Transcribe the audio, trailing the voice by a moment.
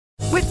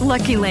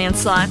Lucky Land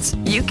Slots,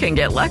 you can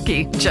get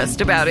lucky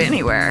just about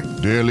anywhere.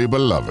 Dearly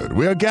beloved,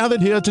 we are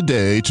gathered here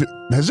today to...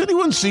 Has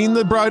anyone seen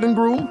the bride and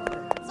groom?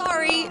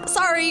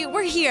 Sorry,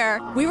 we're here.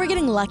 We were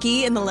getting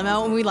lucky in the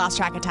limo and we lost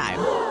track of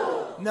time.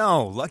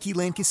 No, Lucky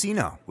Land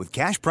Casino, with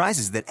cash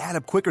prizes that add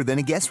up quicker than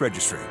a guest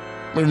registry.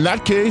 In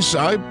that case,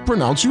 I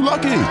pronounce you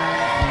lucky.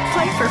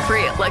 Play for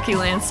free at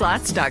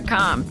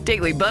LuckyLandSlots.com.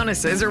 Daily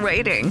bonuses are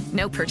waiting.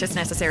 No purchase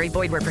necessary.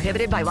 Void where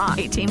prohibited by law.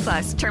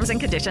 18+. Terms and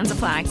conditions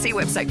apply. See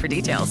website for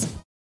details.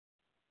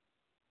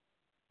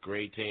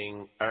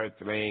 Greeting,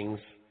 Earthlings.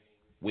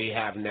 We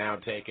have now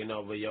taken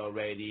over your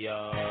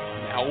radio.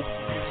 Now for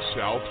the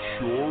South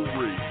Shore Radio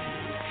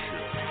Show.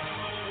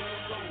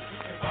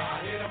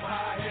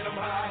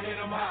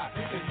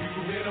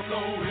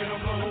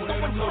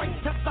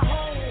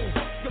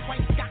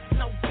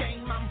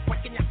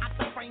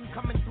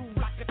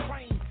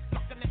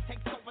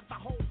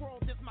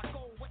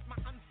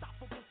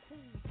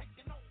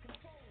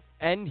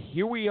 And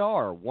here we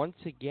are, once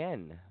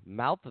again,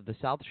 Mouth of the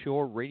South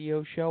Shore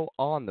Radio Show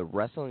on the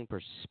Wrestling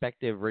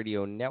Perspective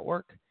Radio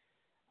Network.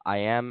 I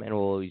am and will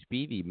always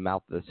be the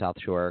Mouth of the South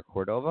Shore,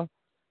 Cordova.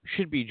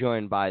 Should be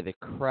joined by the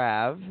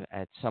Krav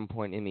at some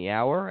point in the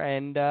hour.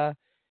 And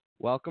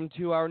welcome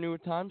to our new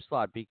time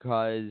slot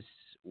because,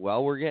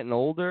 well, we're getting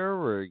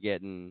older, we're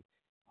getting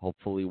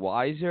hopefully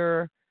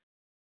wiser,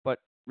 but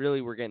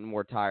really we're getting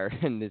more tired.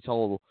 And this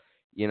whole,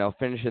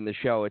 finishing the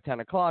show at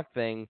 10 o'clock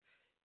thing,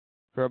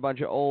 for a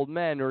bunch of old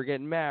men who are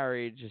getting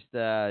married, just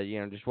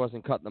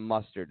wasn't cutting the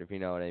mustard, if you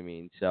know what I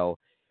mean. So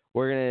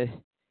we're going to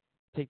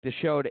take the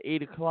show to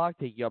 8 o'clock,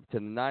 take you up to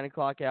the 9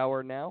 o'clock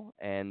hour now,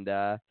 and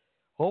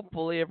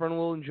hopefully everyone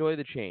will enjoy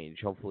the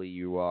change. Hopefully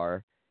you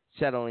are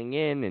settling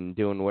in and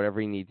doing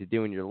whatever you need to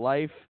do in your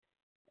life,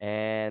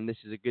 and this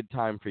is a good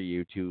time for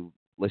you to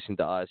listen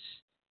to us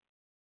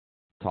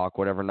talk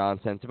whatever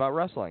nonsense about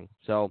wrestling.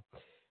 So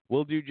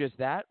we'll do just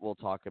that. We'll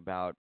talk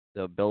about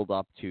the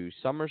build-up to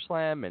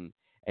Summerslam and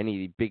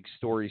any big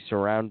stories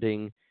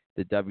surrounding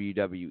the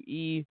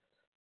WWE.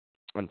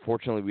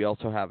 Unfortunately, we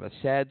also have a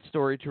sad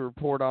story to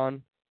report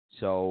on.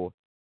 So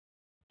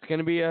it's going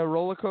to be a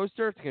roller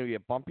coaster. It's going to be a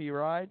bumpy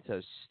ride.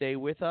 So stay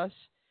with us,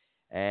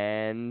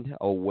 and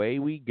away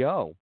we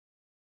go.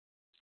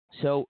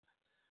 So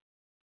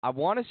I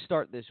want to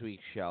start this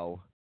week's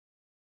show.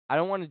 I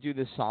don't want to do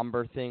the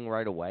somber thing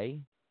right away,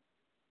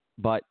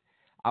 but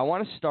I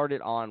want to start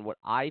it on what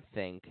I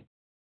think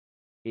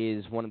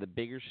is one of the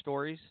bigger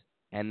stories,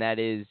 and that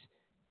is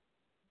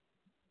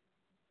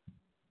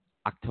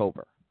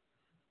October.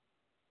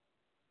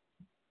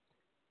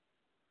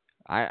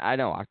 I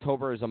know,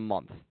 October is a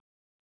month.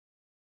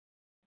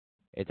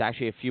 It's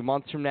actually a few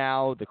months from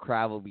now. The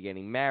Krav will be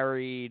getting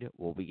married.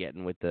 We'll be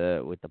getting with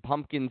the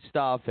pumpkin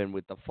stuff and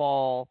with the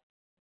fall.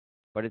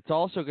 But it's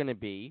also going to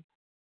be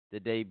the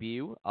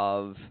debut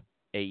of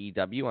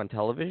AEW on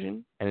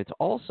television, and it's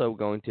also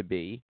going to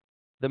be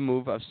the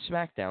move of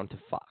SmackDown to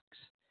Fox.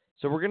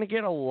 So we're going to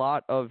get a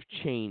lot of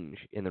change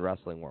in the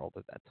wrestling world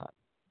at that time.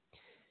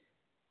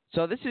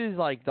 So this is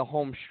like the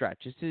home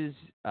stretch. This is,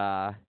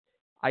 I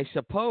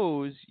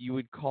suppose you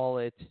would call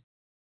it,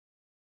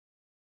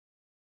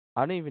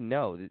 I don't even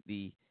know,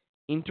 the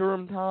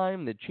interim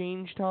time, the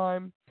change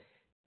time,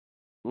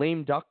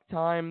 lame duck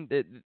time.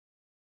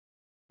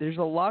 There's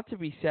a lot to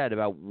be said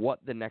about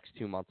what the next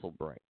 2 months will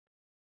bring.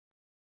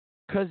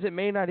 Because it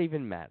may not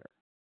even matter.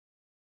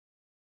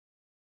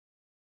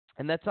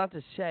 And that's not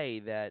to say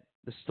that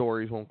the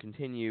stories won't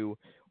continue,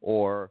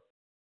 or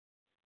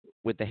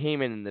with the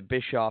Heyman and the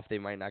Bischoff, they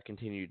might not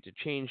continue to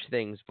change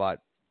things,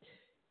 but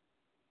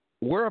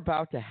we're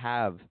about to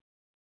have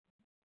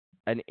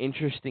an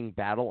interesting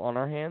battle on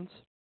our hands,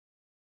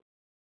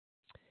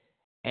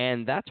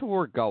 and that's where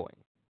we're going.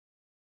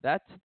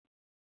 That's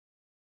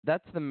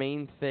the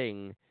main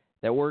thing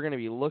that we're going to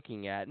be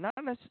looking at, not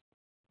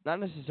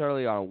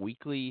necessarily on a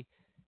weekly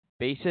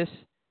basis,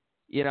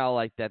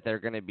 like that they're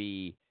going to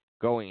be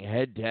going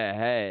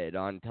head-to-head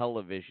on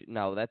television.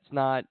 No, that's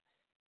not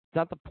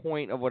the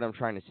point of what I'm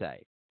trying to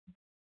say.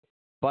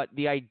 But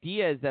the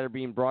ideas that are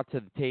being brought to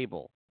the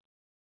table,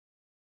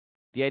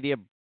 the idea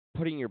of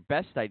putting your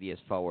best ideas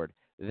forward,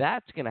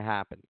 that's going to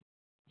happen.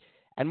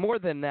 And more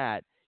than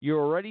that, you're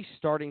already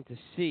starting to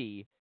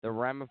see the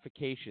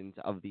ramifications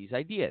of these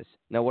ideas.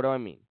 Now, what do I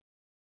mean?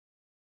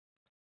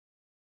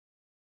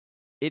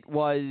 It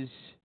was,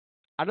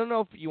 I don't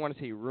know if you want to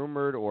say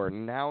rumored or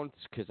announced,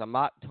 because I'm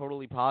not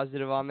totally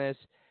positive on this,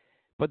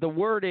 but the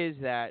word is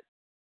that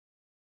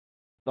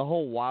the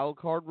whole wild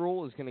card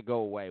rule is going to go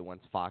away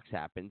once Fox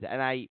happens.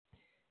 And I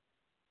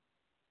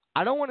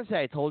don't want to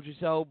say I told you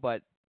so,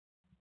 but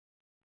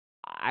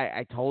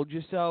I told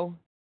you so.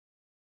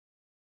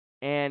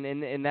 And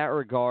in that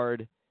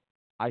regard,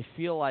 I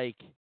feel like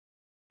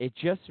it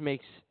just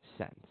makes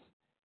sense.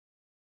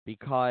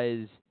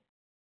 Because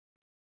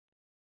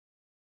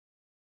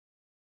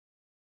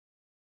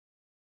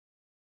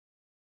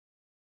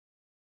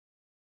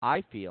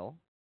I feel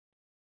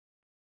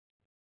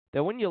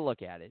that when you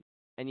look at it,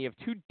 and you have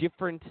two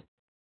different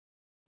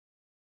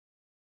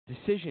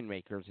decision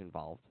makers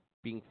involved,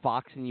 being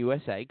Fox and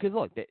USA, because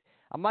look,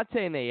 I'm not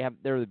saying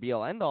they're the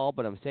be-all, end-all,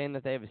 but I'm saying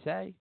that they have a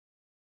say.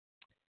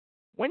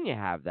 When you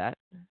have that,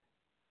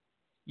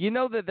 you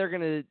know that they're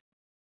going to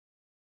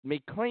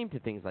make claim to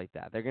things like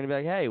that. They're going to be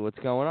like, hey, what's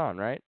going on,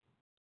 right?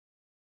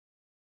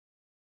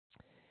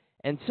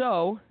 And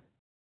so,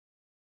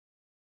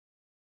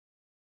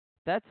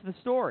 that's the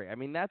story. I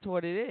mean, that's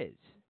what it is.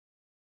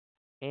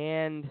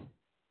 And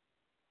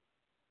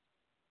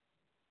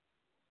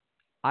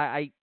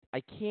I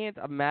can't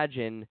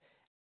imagine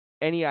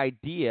any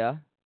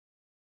idea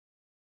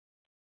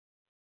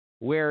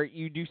where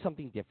you do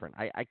something different.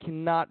 I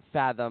cannot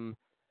fathom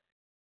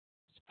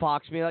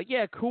Fox being like,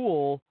 yeah,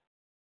 cool.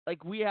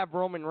 Like, we have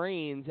Roman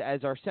Reigns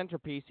as our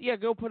centerpiece. Yeah,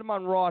 go put him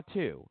on Raw,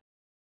 too.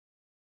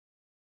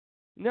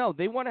 No,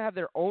 they want to have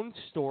their own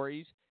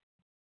stories,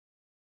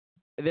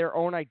 their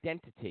own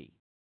identity.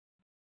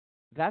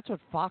 That's what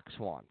Fox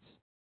wants.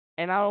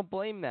 And I don't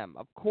blame them.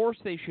 Of course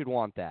they should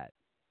want that.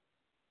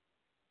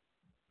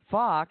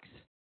 Fox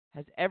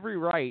has every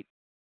right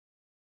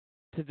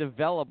to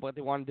develop what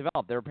they want to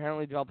develop. They're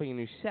apparently developing a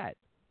new set.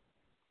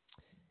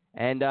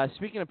 And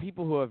speaking of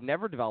people who have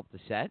never developed a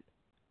set,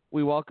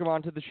 we welcome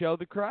onto the show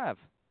the Krav.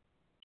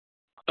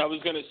 I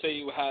was going to say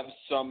you have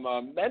some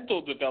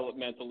mental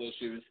developmental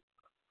issues,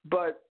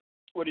 but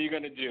what are you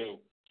going to do?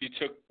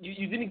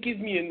 You didn't give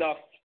me enough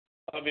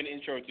of an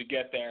intro to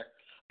get there,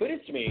 but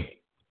it's me.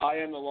 I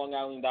am the Long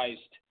Island Iced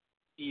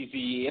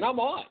Easy, and I'm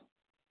on.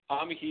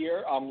 I'm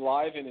here. I'm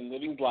live and in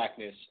living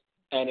blackness,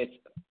 and it's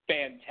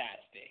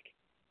fantastic.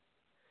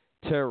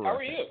 Terrific. How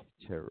are you?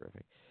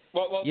 Terrific.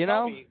 Well, you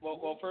tell know, me.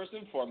 Well, first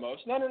and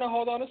foremost, no,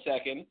 hold on a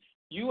second.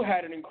 You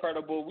had an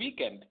incredible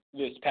weekend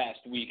this past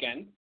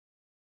weekend.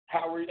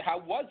 How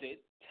was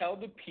it? Tell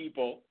the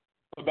people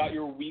about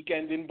your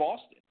weekend in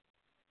Boston.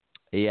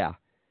 Yeah.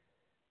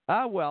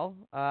 I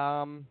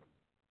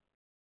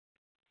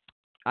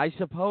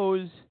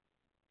suppose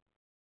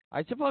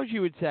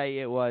you would say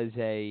it was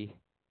a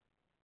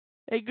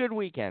good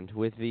weekend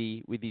with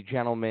the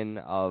gentlemen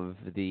of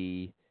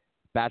the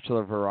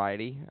Bachelor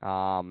variety.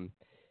 Well,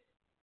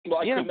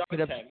 I could not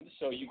attend,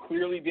 so you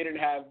clearly didn't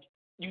have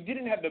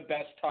the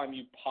best time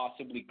you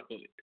possibly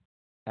could.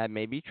 That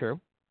may be true,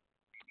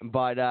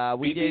 but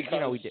we did.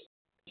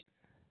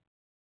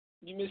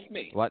 You missed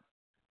me. What?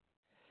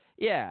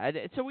 Yeah,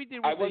 so we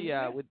did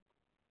with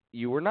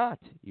you were not,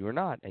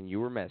 and you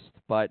were missed.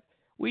 But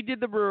we did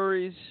the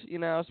breweries.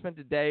 Spent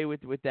the day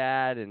with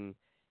that, and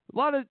a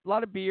lot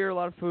of beer, a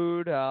lot of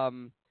food.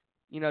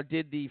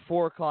 Did the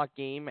 4:00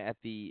 game at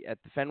the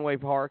Fenway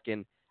Park,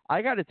 and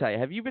I got to tell you,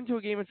 have you been to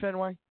a game at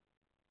Fenway?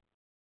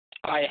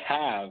 I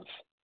have.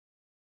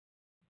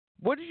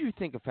 What did you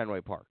think of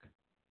Fenway Park?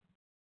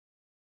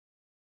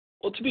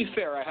 Well, to be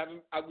fair, I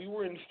haven't. We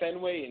were in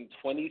Fenway in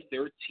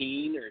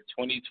 2013 or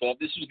 2012.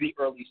 This was the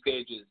early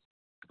stages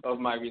of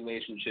my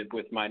relationship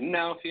with my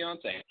now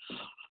fiance.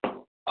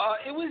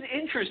 It was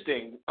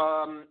interesting.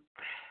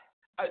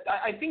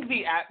 I think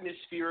the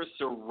atmosphere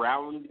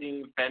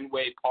surrounding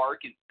Fenway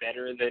Park is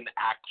better than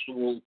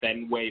actual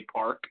Fenway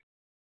Park.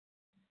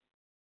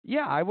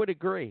 Yeah, I would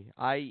agree.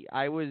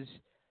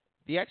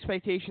 The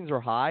expectations were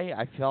high.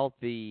 I felt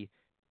when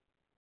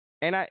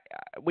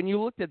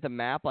you looked at the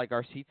map, like,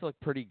 our seats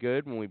looked pretty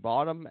good when we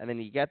bought them, and then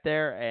you get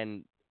there,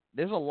 and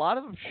there's a lot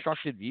of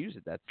obstructed views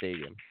at that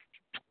stadium.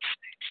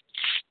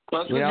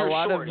 Well, that's when you're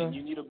short and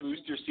you need to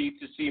boost your seat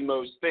to see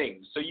most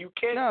things. So you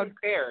can't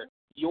compare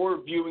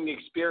your viewing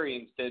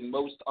experience to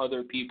most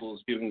other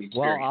people's viewing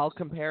experience. Well, I'll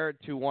compare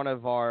it to one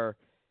of our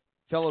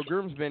fellow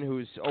groomsmen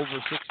who's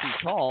over 6 feet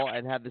tall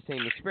and had the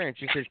same experience.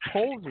 Just there's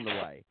poles in the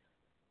way,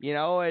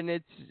 and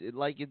it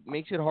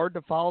makes it hard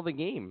to follow the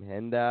game.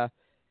 And,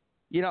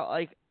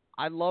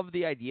 I love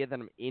the idea that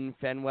I'm in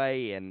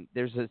Fenway, and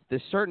there's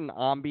this certain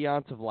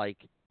ambiance of,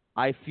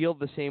 I feel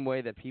the same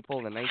way that people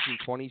in the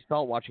 1920s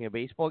felt watching a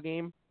baseball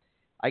game.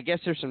 I guess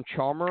there's some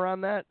charm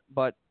around that,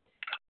 but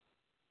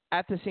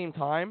at the same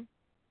time,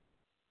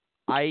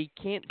 I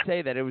can't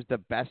say that it was the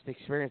best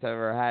experience I've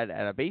ever had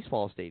at a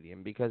baseball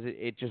stadium because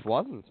it just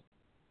wasn't.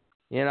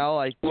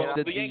 The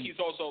Yankees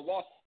also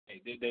lost,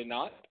 did they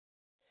not?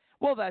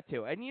 Well, that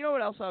too. And you know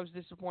what else I was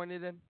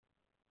disappointed in?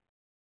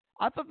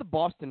 I thought the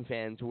Boston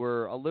fans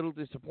were a little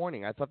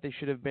disappointing. I thought they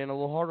should have been a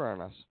little harder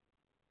on us.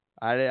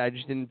 I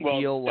just didn't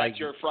feel like... That's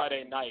your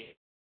Friday night.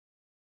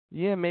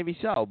 Yeah, maybe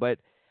so. But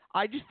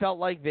I just felt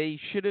like they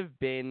should have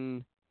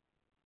been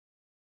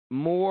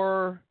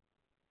more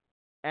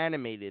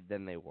animated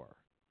than they were.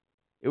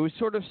 It was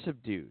sort of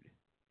subdued.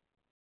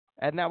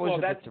 And that was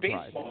a bit surprising.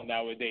 That's baseball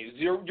nowadays.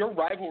 Your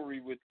rivalry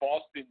with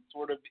Boston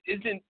sort of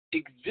isn't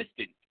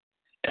existent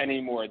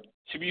anymore.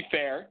 To be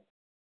fair,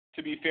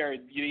 the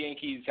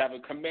Yankees have a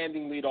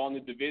commanding lead on the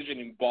division,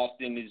 and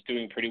Boston is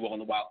doing pretty well in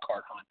the wild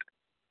card hunt.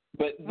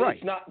 But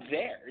it's not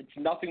there. It's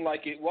nothing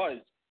like it was.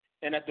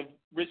 And at the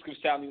risk of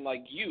sounding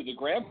like you, the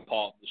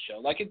grandpa of the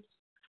show,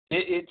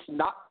 it's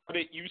not what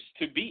it used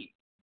to be.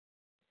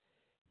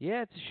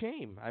 Yeah, it's a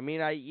shame. I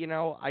mean, I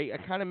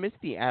kind of miss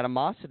the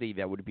animosity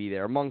that would be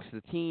there amongst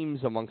the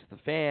teams, amongst the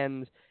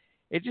fans.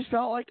 it just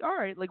felt like, all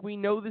right, like we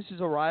know this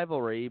is a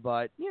rivalry,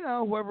 but,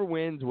 whoever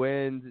wins,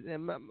 wins.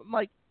 And I'm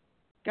like,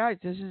 guys,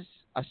 this is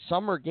a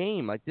summer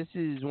game. Like, this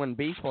is when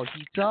baseball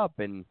heats up,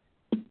 and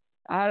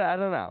I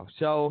don't know.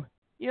 So,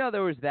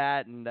 there was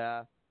that, and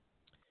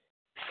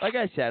like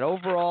I said,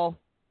 overall,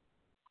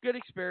 good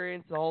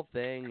experience, the whole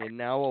thing, and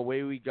now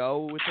away we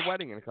go with the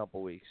wedding in a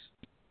couple weeks.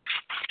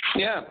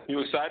 Yeah. You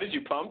excited?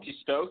 You pumped? You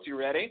stoked? You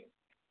ready?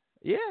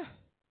 Yeah.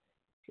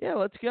 Yeah,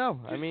 let's go.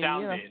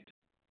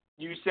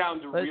 You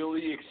sound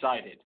really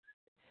excited.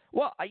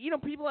 Well,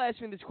 people ask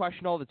me this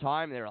question all the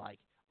time. They're like,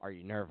 are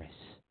you nervous?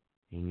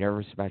 Are you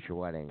nervous about your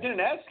wedding? I didn't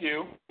ask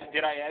you.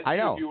 Did I ask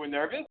you if you were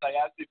nervous? I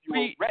asked if you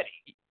were ready.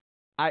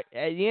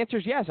 The answer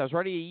is yes. I was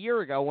ready a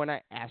year ago when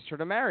I asked her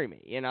to marry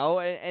me,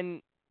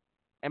 and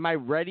am I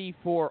ready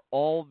for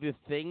all the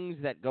things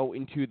that go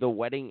into the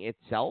wedding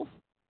itself?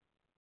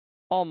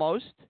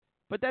 Almost.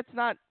 But that's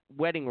not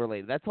wedding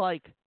related. That's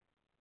like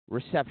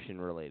reception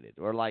related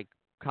or like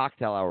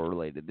cocktail hour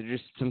related.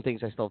 There's just some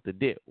things I still have to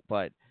do.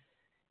 But,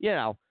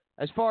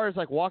 as far as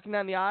like walking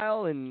down the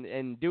aisle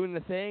and doing the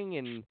thing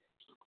and,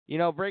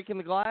 breaking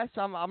the glass,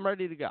 I'm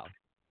ready to go.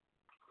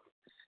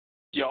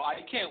 Yo,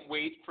 I can't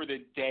wait for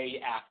the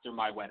day after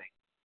my wedding.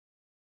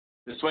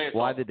 This way it's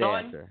Why all the day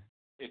done. after?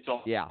 It's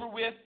all over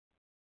with.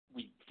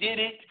 We did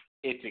it.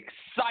 It's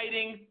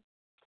exciting.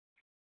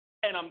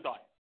 And I'm done.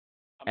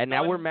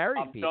 Now we're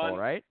married people,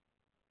 right?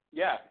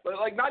 Yeah, but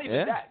like not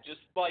even that.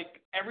 Just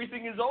like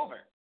everything is over.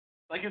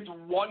 Like it's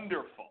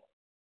wonderful.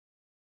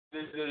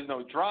 There's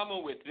no drama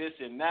with this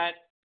and that,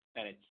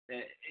 and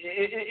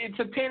it's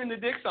a pain in the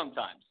dick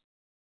sometimes.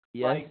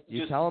 Yes, like,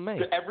 you're telling me.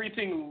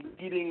 Everything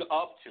leading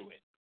up to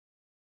it.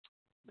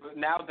 But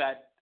now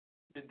that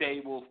the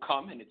day will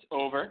come and it's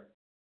over,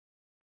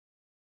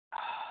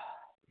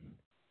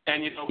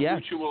 and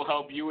Lucha will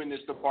help you in this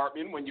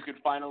department when you could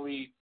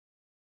finally,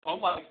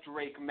 unlike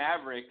Drake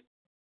Maverick,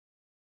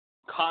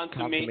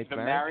 consummate the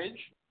marriage.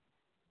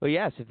 Well,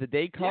 yes, if the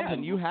day comes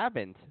and you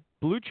haven't,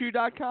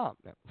 BlueChew.com.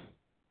 No.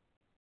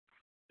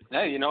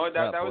 Hey, you know what?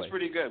 That was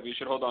pretty good. We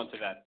should hold on to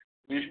that.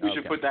 We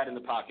should put that in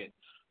the pocket.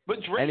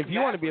 But Drake and if you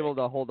Maverick, want to be able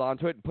to hold on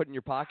to it and put it in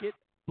your pocket,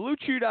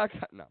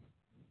 BlueChew.com. No.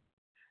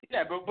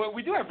 Yeah, but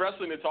we do have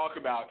wrestling to talk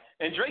about.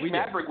 And Drake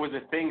Maverick was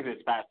a thing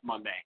this past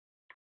Monday.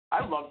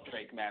 I love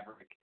Drake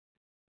Maverick.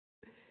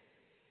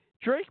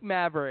 Drake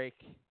Maverick,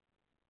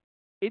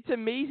 it's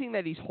amazing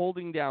that he's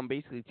holding down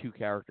basically two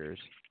characters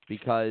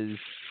because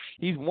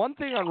he's one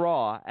thing on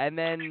Raw, and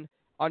then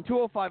on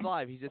 205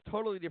 Live, he's a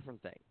totally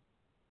different thing.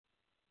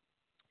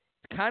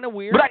 It's kind of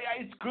weird. But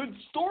it's good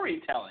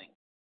storytelling.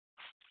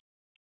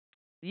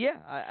 Yeah,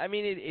 I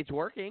mean, it's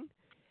working.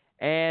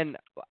 And,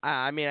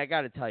 I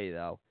got to tell you,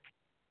 though,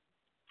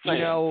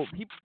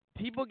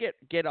 people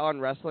get on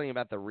wrestling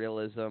about the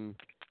realism,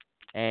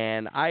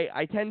 and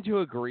I tend to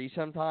agree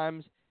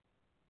sometimes.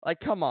 Like,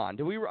 come on,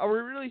 are we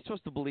really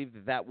supposed to believe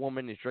that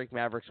woman is Drake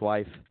Maverick's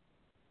wife?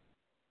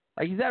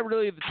 Like, is that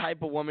really the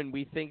type of woman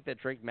we think that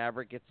Drake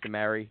Maverick gets to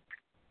marry?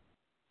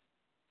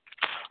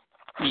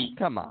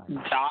 Come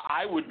on.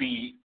 I would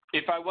be,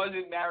 if I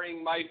wasn't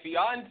marrying my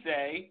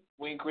fiance,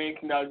 wink,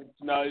 wink, nudge,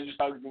 nudge,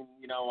 hugs,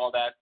 and, all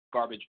that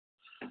garbage.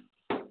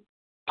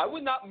 I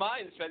would not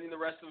mind spending the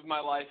rest of my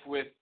life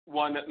with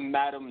one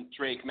Madam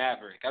Drake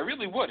Maverick. I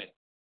really wouldn't.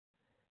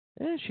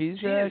 Yeah, she's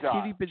a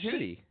cutie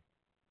patootie.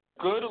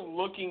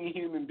 Good-looking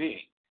human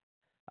being.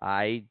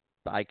 I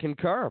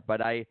concur,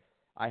 but I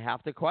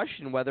have to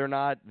question whether or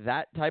not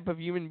that type of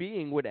human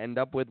being would end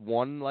up with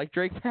one like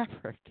Drake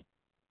Maverick.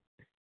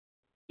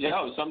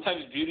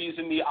 Sometimes beauty is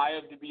in the eye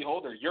of the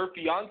beholder. Your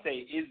fiance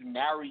is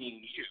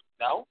marrying you,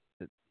 no?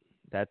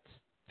 That's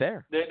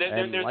fair. There's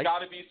got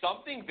to be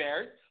something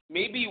there.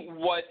 Maybe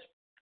what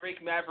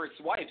Drake Maverick's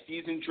wife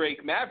sees in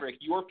Drake Maverick,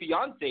 your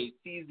fiance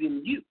sees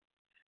in you.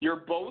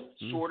 You're both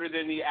shorter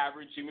than the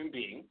average human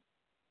being.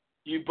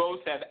 You both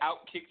have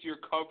outkicked your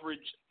coverage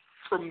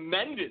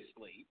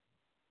tremendously.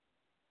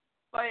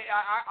 Like,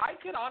 I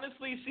could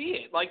honestly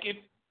see it. Like,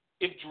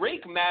 if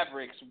Drake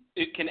Maverick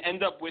can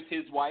end up with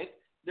his wife,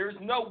 there's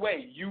no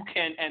way you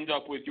can end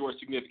up with your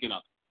significant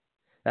other.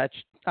 That's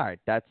all right.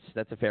 That's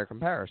a fair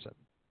comparison.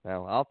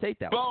 Well, I'll take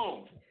that.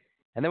 Boom.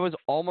 And that was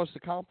almost a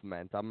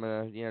compliment. I'm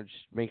gonna, just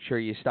make sure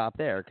you stop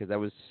there because that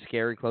was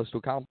scary close to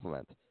a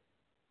compliment.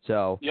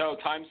 So. Yo,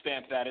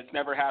 timestamp that. It's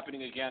never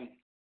happening again.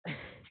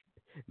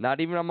 Not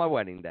even on my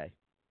wedding day.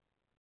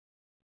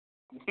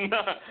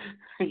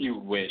 You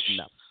wish.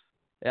 No.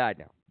 Yeah, I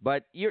know.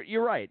 But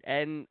you're right.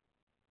 And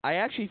I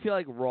actually feel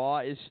like Raw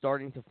is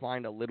starting to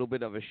find a little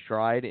bit of a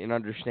stride in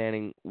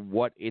understanding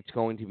what it's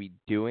going to be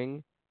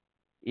doing.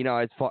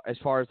 As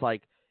far as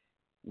like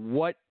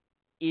what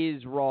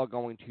is Raw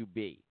going to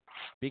be?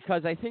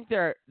 Because I think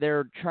they're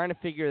trying to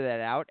figure that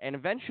out, and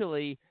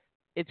eventually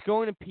it's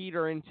going to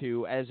peter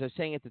into, as I was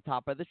saying at the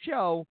top of the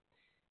show,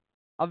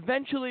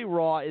 eventually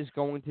Raw is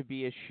going to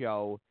be a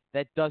show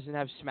that doesn't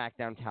have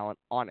SmackDown talent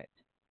on it.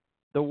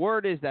 The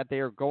word is that they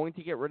are going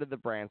to get rid of the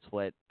brand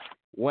split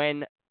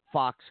when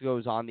Fox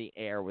goes on the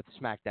air with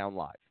SmackDown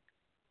Live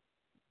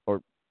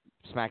or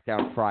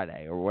SmackDown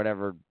Friday or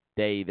whatever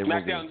day they're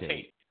moving to. SmackDown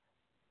Tape.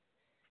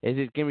 Is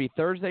it going to be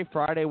Thursday,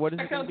 Friday? What is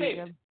it going to be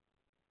taped. again?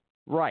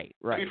 Right.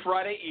 It'll be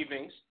Friday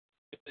evenings.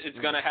 It's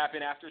going to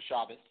happen after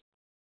Shabbos.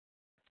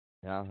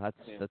 Yeah,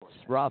 that's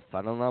rough.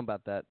 I don't know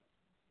about that.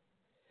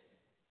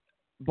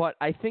 But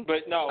I think.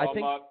 But no,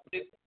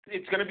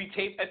 it's going to be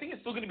taped. I think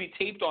it's still going to be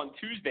taped on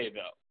Tuesday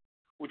though,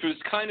 which was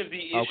kind of the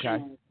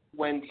issue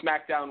when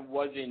SmackDown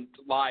wasn't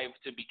live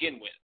to begin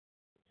with.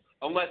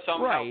 Unless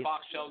somehow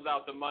Fox shells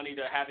out the money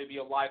to have it be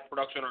a live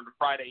production on a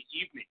Friday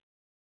evening.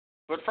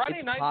 But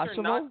Friday nights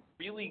are not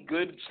really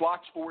good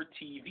slots for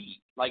TV.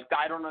 Like,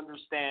 I don't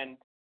understand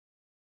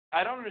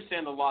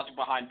the logic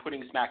behind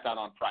putting SmackDown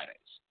on Fridays.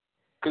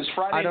 Because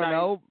Friday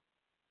nights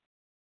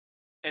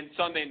and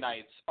Sunday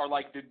nights are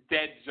like the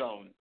dead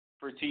zone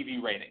for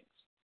TV ratings.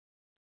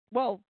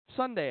 Well,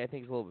 Sunday I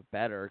think is a little bit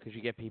better because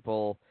you get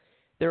people,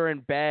 they're in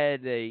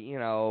bed,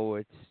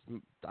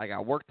 I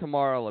got work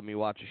tomorrow, let me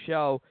watch a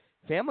show.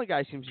 Family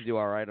Guy seems to do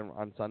all right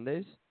on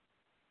Sundays.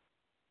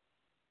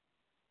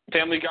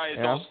 Family Guy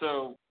is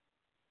also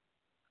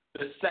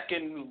the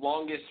second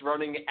longest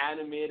running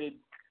animated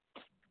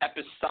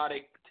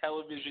episodic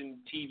television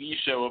TV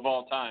show of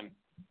all time.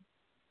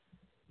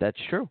 That's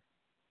true.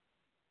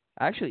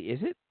 Actually, is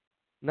it?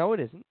 No, it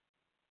isn't.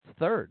 It's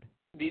third.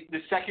 The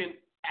second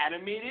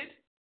animated?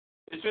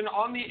 It's been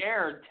on the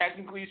air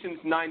technically since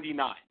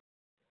 1999.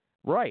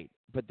 Right,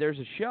 but there's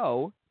a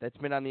show that's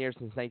been on the air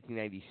since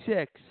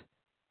 1996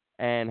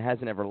 and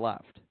hasn't ever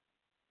left.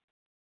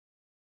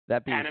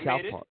 That being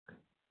animated?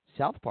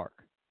 South Park.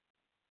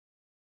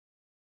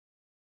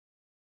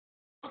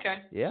 Okay,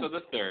 yeah. So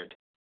the third.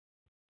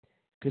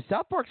 Because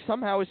South Park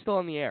somehow is still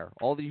on the air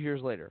all these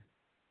years later.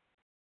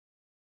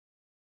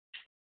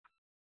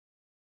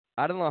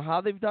 I don't know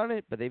how they've done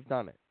it, but they've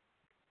done it.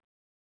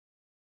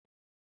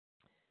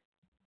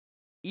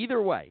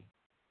 Either way.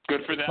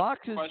 Good for that?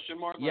 Fox is, question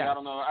mark? Like, yes. I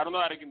don't know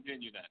how to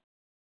continue that.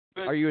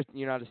 But you're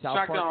not a South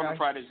Park guy? SmackDown on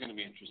Friday is going to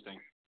be interesting.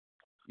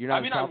 You're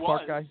not a South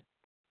Park guy?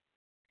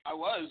 I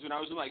was. When I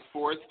was in like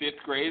 4th,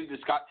 5th grade, the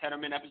Scott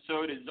Tenorman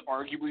episode is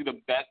arguably the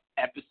best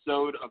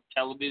episode of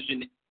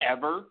television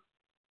ever.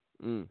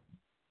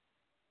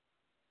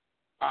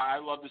 I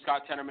love the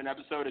Scott Tenorman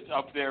episode. It's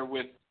up there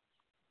with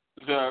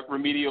the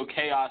Remedial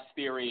Chaos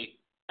Theory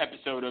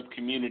episode of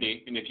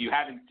Community. And if you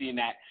haven't seen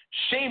that,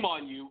 shame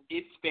on you.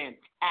 It's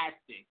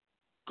fantastic.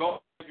 Go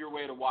out of your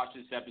way to watch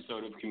this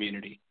episode of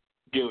Community.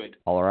 Do it.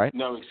 All right.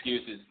 No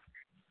excuses.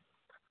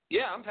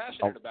 Yeah, I'm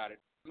passionate about it.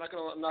 I'm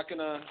not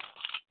gonna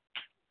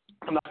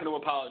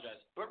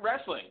apologize. But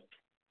wrestling.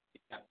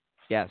 Yeah.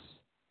 Yes.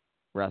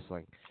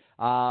 Wrestling.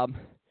 So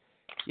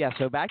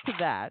back to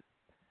that.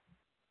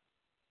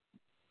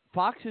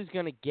 Fox is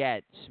going to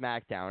get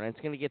SmackDown, and it's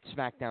going to get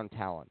SmackDown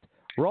talent.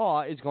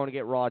 Raw is going to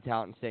get Raw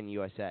talent and stay in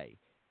USA.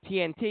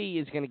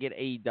 TNT is going to get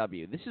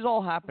AEW. This is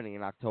all happening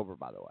in October,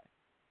 by the way.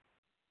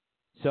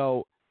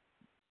 So,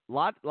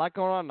 lot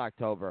going on in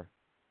October.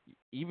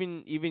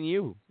 Even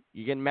you're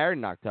getting married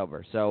in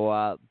October.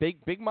 So,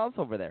 big month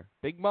over there.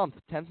 Big month,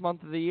 10th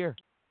month of the year.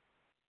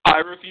 I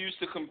refuse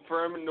to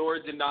confirm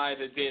nor deny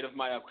the date of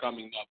my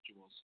upcoming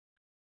nuptials.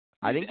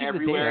 I think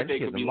everywhere they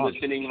could be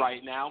listening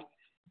right now.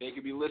 They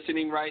could be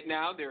listening right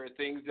now. There are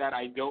things that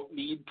I don't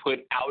need put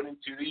out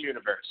into the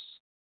universe.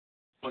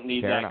 Don't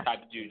need that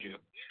type of juju.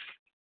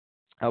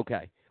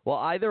 Okay. Well,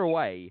 either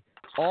way,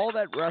 all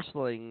that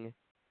wrestling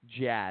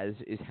jazz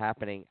is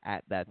happening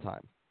at that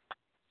time.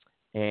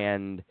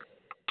 And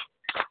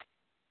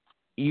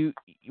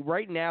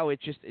right now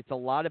it's a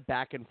lot of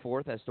back and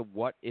forth as to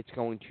what it's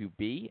going to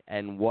be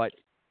and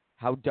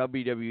how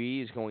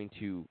WWE is going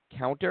to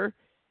counter.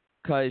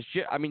 Because,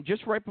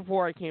 just right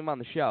before I came on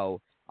the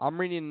show, I'm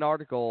reading an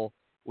article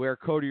where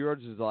Cody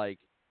Rhodes is like,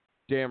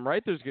 damn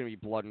right there's going to be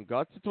blood and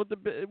guts. It's what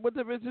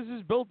the business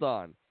is built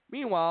on.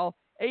 Meanwhile,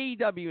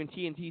 AEW and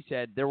TNT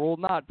said there will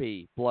not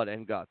be blood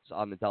and guts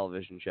on the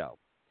television show.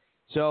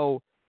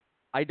 So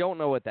I don't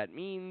know what that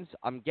means.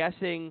 I'm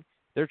guessing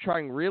they're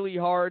trying really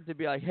hard to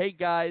be like, hey,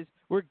 guys,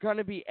 we're going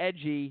to be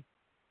edgy.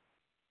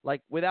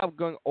 Like, without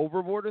going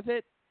overboard with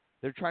it,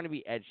 they're trying to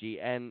be edgy.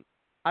 And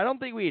I don't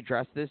think we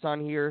addressed this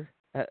on here,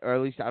 or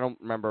at least I don't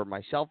remember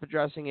myself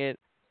addressing it.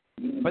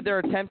 But their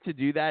attempt to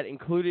do that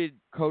included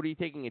Cody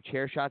taking a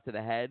chair shot to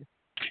the head,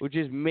 which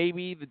is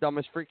maybe the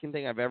dumbest freaking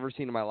thing I've ever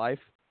seen in my life.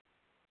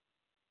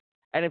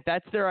 And if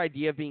that's their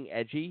idea of being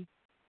edgy,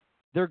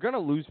 they're going to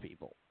lose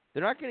people.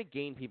 They're not going to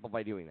gain people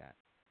by doing that.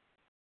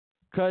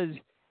 Because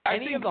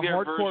any of the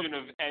hardcore version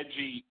of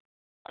edgy,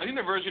 I think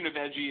the version of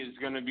edgy is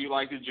going to be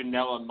like the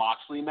Janela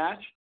Moxley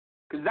match,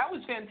 because that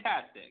was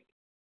fantastic.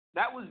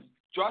 That was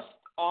just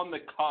on the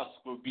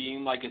cusp of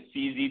being like a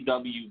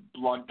CZW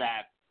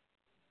bloodbath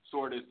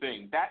sort of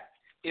thing.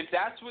 If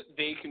that's what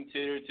they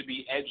consider to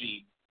be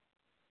edgy,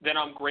 then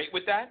I'm great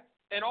with that.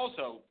 And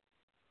also,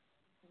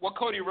 what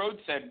Cody Rhodes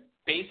said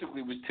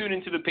basically was tune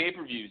into the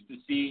pay-per-views to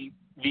see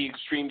the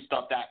extreme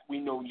stuff that we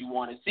know you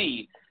want to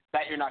see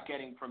that you're not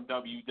getting from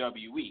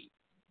WWE.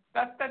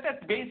 That's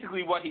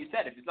basically what he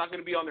said. If it's not going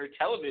to be on their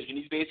television,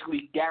 he's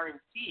basically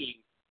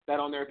guaranteeing that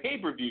on their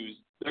pay-per-views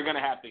they're going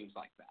to have things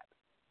like that.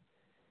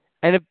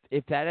 And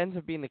if that ends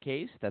up being the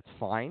case, that's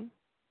fine.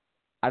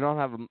 I don't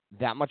have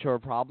that much of a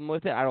problem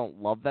with it. I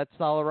don't love that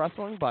style of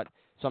wrestling, but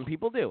some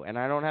people do, and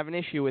I don't have an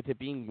issue with it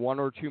being 1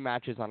 or 2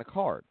 matches on a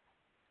card.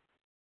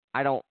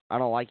 I don't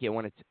like it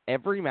when it's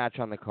every match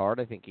on the card.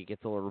 I think it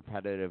gets a little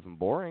repetitive and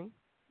boring,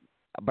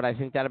 but I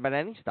think that about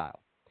any style.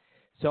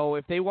 So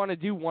if they want to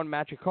do 1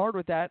 match a card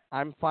with that,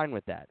 I'm fine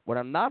with that. What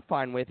I'm not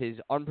fine with is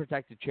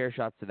unprotected chair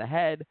shots to the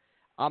head.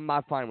 I'm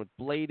not fine with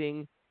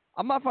blading.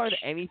 I'm not fine with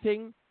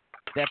anything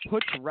that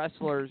puts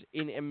wrestlers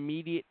in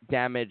immediate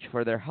damage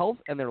for their health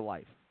and their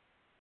life.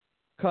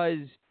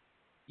 Because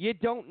you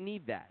don't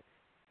need that.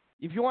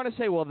 If you want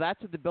to say, well,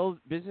 that's what the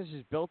business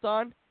is built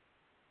on,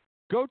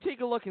 go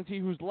take a look and see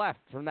who's left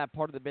from that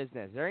part of the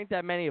business. There ain't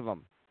that many of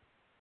them.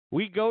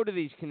 We go to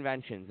these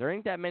conventions. There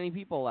ain't that many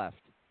people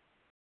left.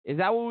 Is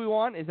that what we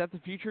want? Is that the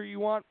future you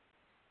want?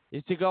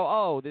 Is to go,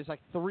 oh, there's like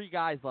 3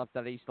 guys left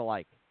that I used to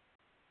like.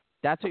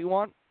 That's what you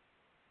want?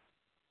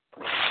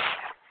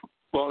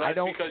 Well, that's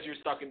because you're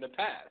stuck in the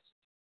past.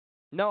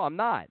 No, I'm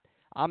not.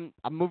 I'm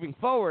moving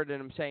forward,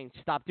 and I'm saying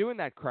stop doing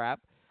that crap.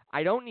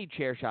 I don't need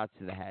chair shots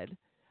to the head.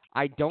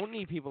 I don't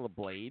need people to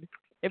blade.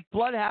 If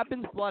blood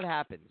happens, blood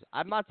happens.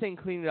 I'm not saying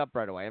clean it up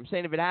right away. I'm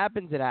saying if it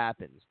happens, it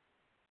happens.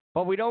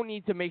 But we don't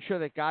need to make sure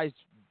that guys,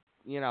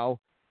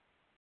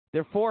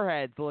 their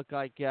foreheads look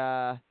like,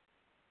 I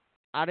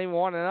don't even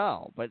want to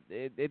know, but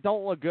it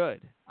don't look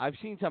good. I've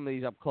seen some of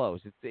these up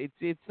close.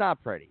 It's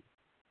not pretty.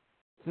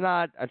 It's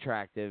not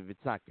attractive.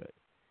 It's not good.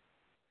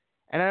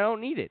 And I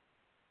don't need it.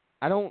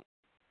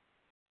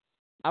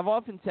 I've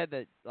often said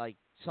that, like,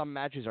 some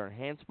matches are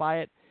enhanced by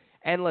it.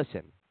 And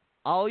listen,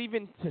 I'll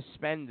even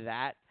suspend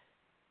that,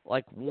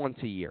 like, once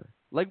a year.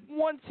 Like,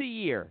 once a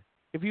year,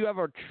 if you have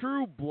a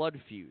true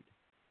blood feud.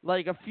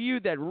 Like, a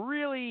feud that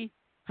really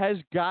has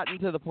gotten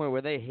to the point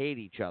where they hate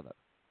each other.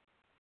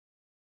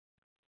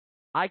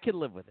 I can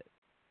live with it.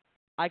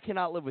 I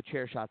cannot live with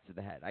chair shots to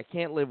the head. I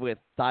can't live with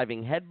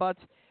diving headbutts.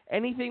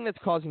 Anything that's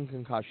causing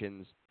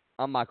concussions,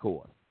 I'm not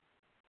cool with.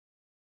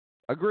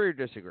 Agree or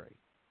disagree?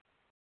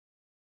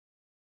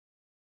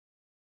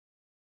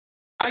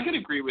 I could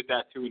agree with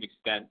that to an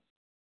extent.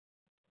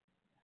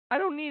 I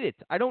don't need it.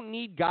 I don't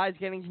need guys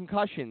getting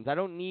concussions. I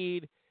don't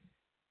need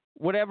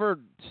whatever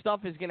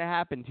stuff is going to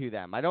happen to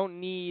them. I don't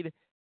need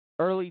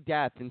early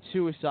death and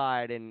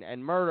suicide and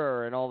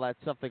murder and all that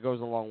stuff that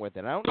goes along with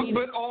it. I don't need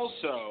it.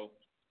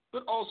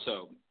 But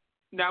also,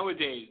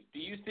 nowadays, do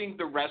you think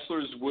the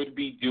wrestlers would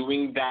be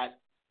doing that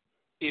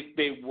if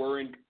they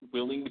weren't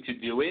willing to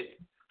do it?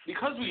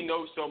 Because we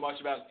know so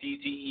much about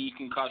CTE,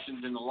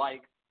 concussions, and the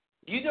like,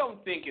 you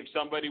don't think if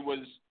somebody was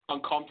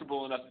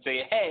uncomfortable enough to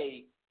say,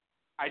 hey,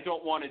 I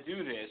don't want to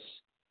do this,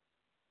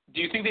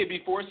 do you think they'd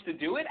be forced to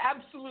do it?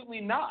 Absolutely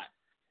not.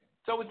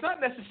 So it's not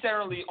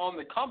necessarily on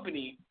the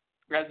company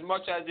as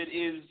much as it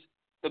is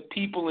the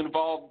people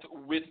involved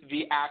with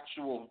the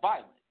actual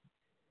violence.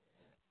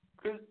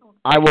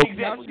 I will.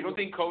 Example, you don't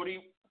think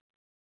Cody?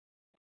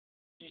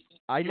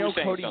 I know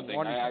Cody something.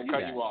 wanted I to do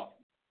cut that. you off.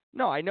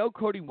 No, I know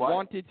Cody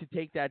wanted to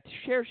take that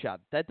chair shot.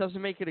 That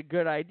doesn't make it a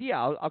good idea.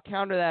 I'll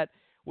counter that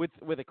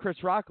with a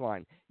Chris Rock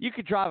line. You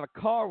could drive a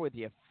car with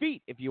your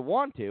feet if you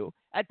want to.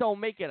 That don't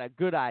make it a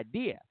good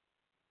idea.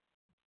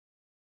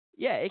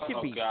 Yeah, it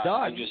can be God,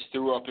 done. I just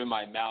threw up in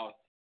my mouth.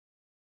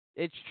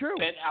 It's true.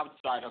 And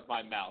outside of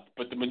my mouth,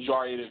 but the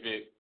majority of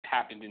it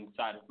happened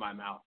inside of my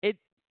mouth. It's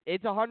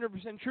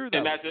 100% true, though.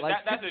 And that's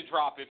a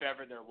drop if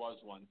ever there was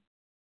one.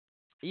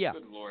 Yeah.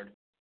 Good Lord.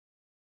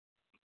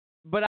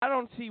 But I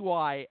don't see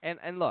why.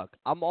 And look,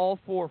 I'm all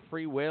for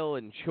free will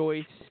and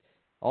choice,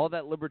 all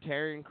that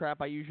libertarian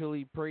crap I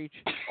usually preach.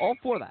 All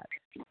for that.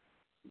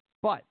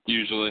 But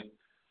usually.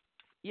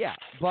 Yeah,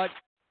 but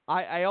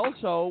I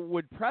also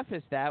would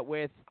preface that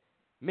with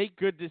make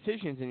good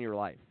decisions in your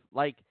life.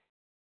 Like,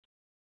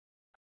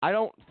 I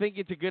don't think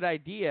it's a good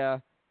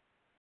idea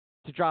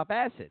to drop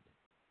acid.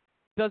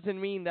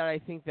 Doesn't mean that I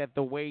think that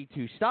the way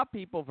to stop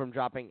people from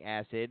dropping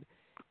acid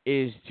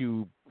is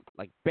to,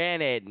 like,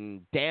 ban it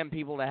and damn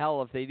people to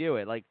hell if they do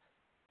it. Like,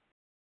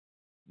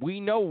 we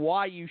know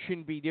why you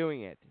shouldn't be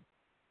doing it.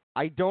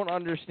 I don't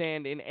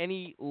understand in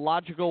any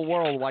logical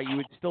world why you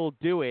would still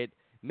do it,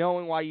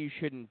 knowing why you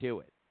shouldn't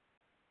do it.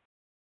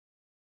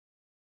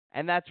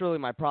 And that's really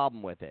my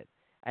problem with it.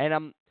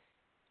 And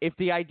if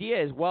the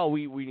idea is, well,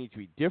 we need to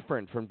be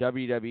different from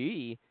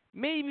WWE,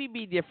 maybe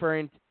be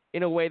different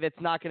in a way that's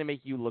not going to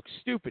make you look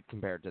stupid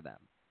compared to them.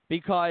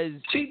 Because...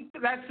 See,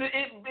 that's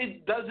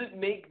it doesn't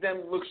make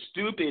them look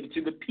stupid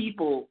to the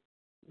people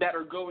that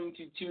are going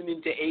to tune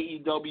into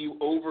AEW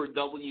over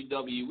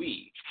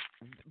WWE.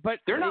 But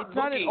they're not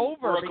looking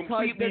for a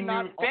completely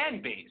new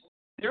fan base.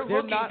 They're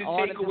looking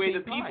to take away the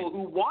people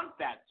who want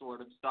that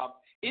sort of stuff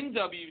in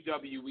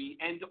WWE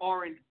and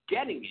aren't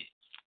getting it.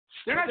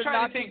 They're not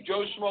trying to take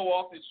Joe Schmo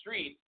off the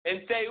street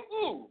and say,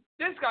 ooh,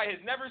 this guy has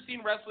never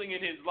seen wrestling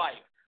in his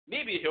life.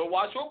 Maybe he'll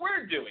watch what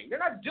we're doing. They're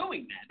not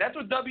doing that. That's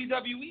what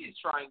WWE is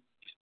trying to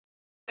do.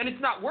 And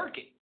it's not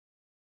working.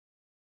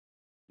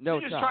 No,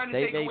 They're just trying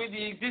to take away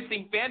the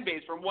existing fan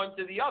base from one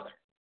to the other.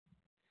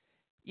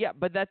 Yeah,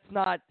 but that's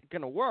not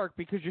going to work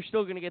because you're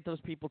still going to get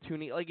those people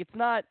tuning. Like, it's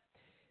not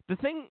the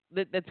thing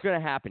that's going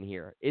to happen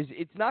here is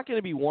it's not going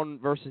to be one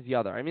versus the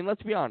other. I mean,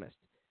 let's be honest.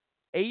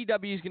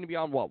 AEW is going to be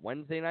on what,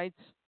 Wednesday nights?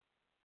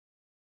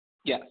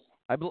 Yes.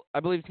 I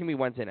believe it's going to be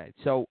Wednesday nights.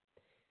 So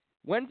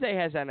Wednesday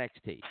has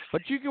NXT,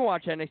 but you can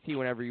watch NXT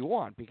whenever you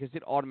want because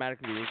it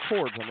automatically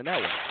records on the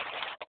network.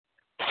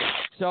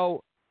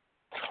 So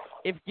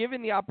if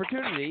given the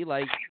opportunity,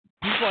 like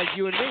people like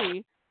you and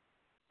me,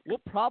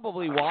 we'll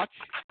probably watch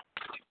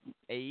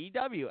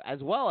AEW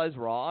as well as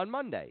Raw on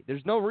Monday.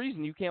 There's no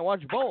reason you can't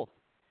watch both.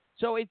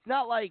 So it's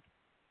not like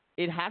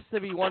it has to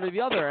be one or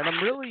the other. And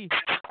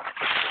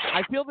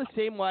I feel the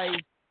same way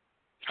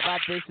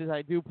about this as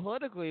I do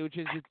politically, which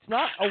is it's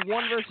not a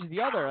one versus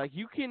the other. Like,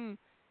 you can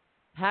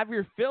have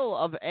your fill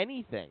of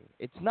anything.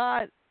 It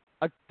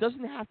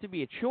doesn't have to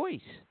be a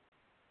choice.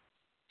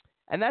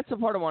 And that's the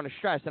part I want to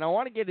stress. And I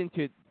want to get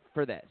into it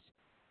for this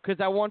because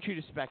I want you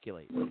to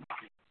speculate.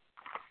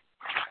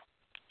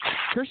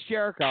 Chris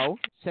Jericho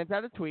sent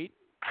out a tweet.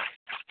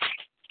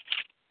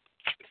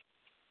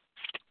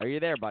 Are you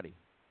there, buddy?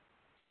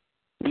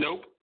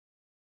 Nope.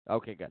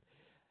 Okay, good.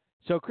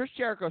 So Chris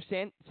Jericho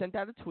sent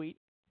out a tweet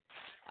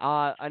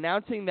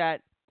announcing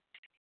that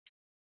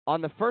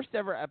on the first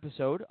ever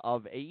episode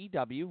of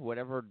AEW,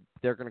 whatever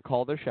they're going to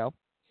call their show,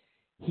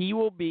 he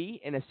will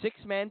be in a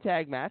 6-man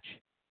tag match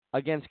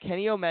against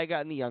Kenny Omega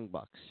and the Young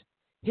Bucks.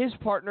 His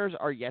partners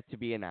are yet to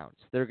be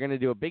announced. They're going to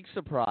do a big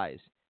surprise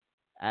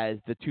as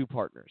the two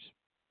partners.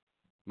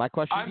 My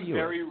question to you I'm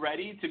very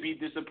ready to be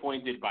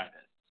disappointed by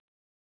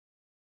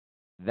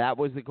this. That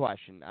was the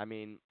question. I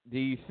mean, do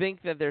you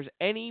think that there's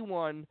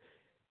anyone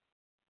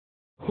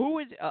who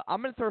is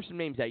I'm going to throw some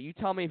names out. You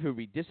tell me if it would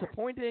be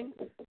disappointing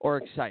or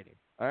exciting.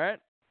 All right?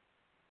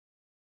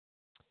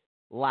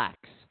 Lax.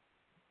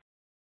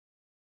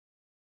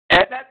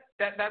 And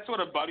that's what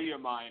a buddy of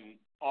mine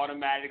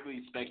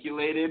automatically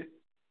speculated.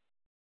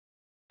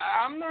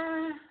 I'm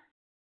all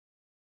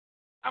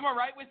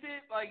right with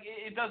it. Like,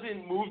 it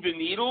doesn't move the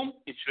needle.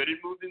 It shouldn't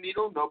move the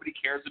needle. Nobody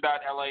cares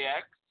about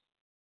LAX.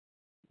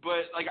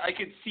 But, like, I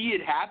could see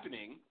it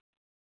happening.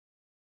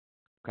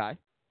 Okay.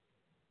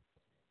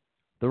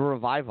 The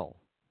Revival.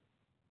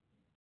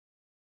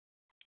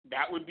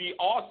 That would be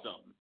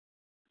awesome.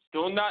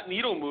 Still not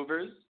needle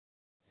movers,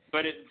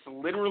 but it's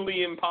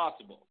literally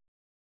impossible.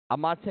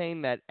 I'm not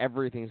saying that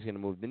everything's going to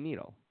move the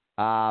needle.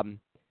 How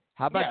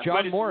about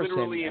John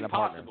Morrison and a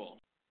partner?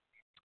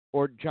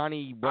 Or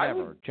Johnny whatever.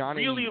 I would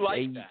Johnny really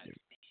like that.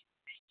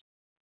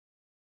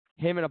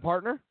 Him and a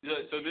partner? So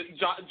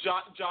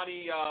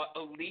Johnny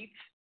Elite.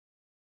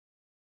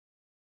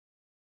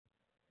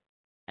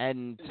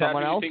 And Is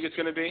someone that who else? you think it's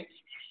going to be?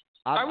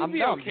 I would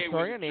be okay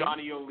with a name.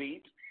 Johnny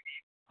Elite.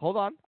 Hold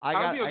on.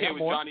 I would be okay with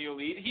more. Johnny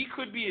Elite. He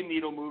could be a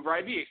needle mover.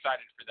 I'd be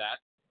excited for that.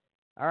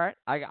 All right.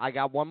 I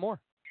got one more.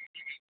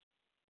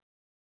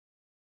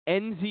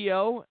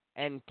 Enzo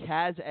and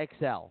Kaz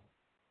XL.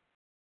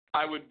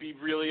 I would be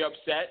really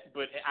upset,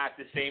 but at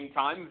the same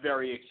time,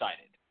 very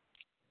excited.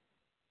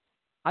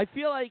 I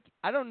feel like,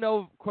 I don't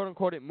know, quote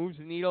unquote, it moves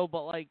the needle,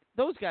 but like,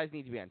 those guys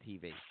need to be on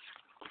TV.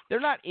 They're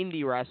not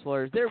indie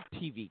wrestlers. They're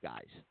TV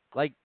guys.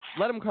 Like,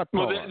 let them cut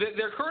promos. Well,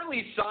 they're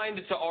currently signed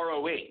to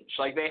ROH.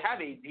 Like, they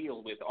have a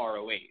deal with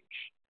ROH.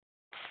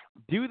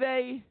 Do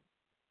they?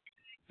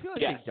 I feel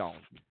like yes. they don't.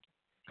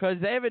 Because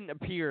they haven't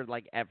appeared,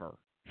 like, ever.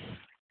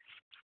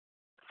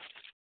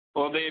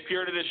 Well, they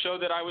appeared at a show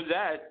that I was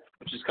at,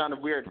 which is kind of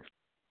weird.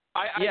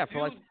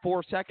 For like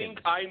 4 seconds. I think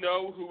I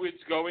know who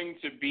it's going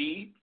to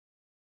be.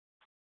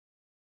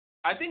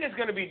 I think it's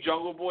going to be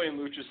Jungle Boy and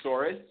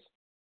Luchasaurus.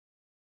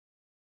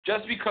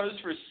 Just because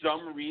for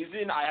some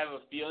reason I have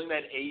a feeling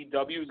that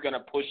AEW is going to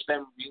push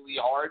them really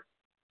hard.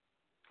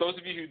 Those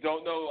of you who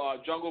don't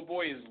know, Jungle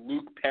Boy is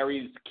Luke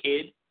Perry's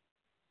kid.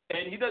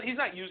 And he's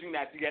not using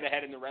that to get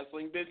ahead in the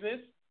wrestling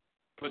business,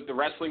 but the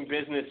wrestling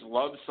business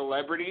loves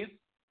celebrities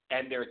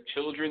and their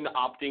children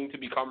opting to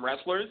become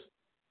wrestlers.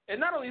 And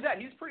not only that,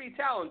 he's pretty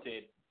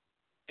talented.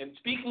 And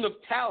speaking of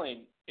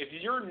talent, if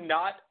you're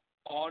not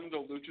on the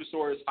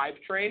Luchasaurus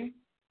hype train,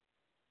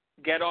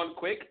 get on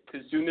quick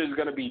because soon there's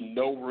going to be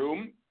no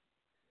room.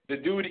 The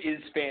dude is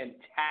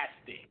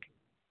fantastic.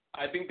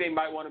 I think they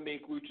might want to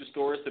make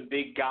Luchasaurus a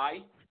big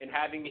guy, and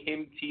having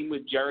him team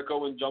with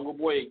Jericho and Jungle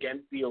Boy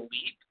against the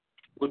Elite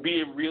would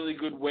be a really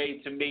good way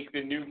to make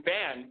the new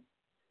fan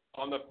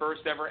on the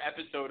first ever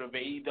episode of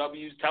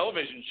AEW's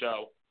television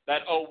show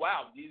that, oh,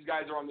 wow, these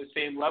guys are on the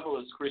same level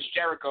as Chris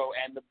Jericho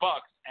and the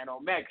Bucks and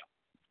Omega.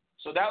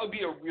 So that would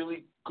be a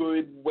really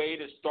good way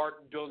to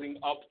start building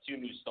up to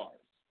new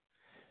stars.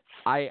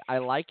 I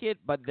like it,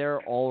 but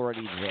they're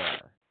already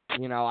there.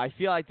 You know, I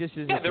feel like this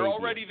is they're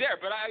already there.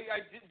 But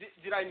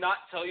did I not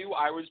tell you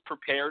I was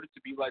prepared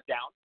to be let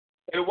down?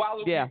 And while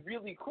it would be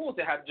really cool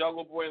to have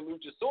Jungle Boy and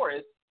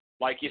Luchasaurus,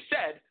 like you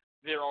said,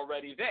 they're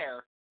already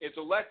there. It's a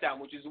letdown,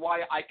 which is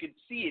why I could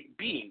see it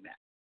being that.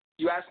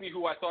 You asked me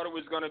who I thought it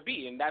was going to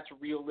be, and that's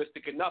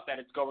realistic enough that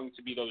it's going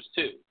to be those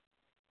two.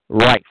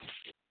 Right.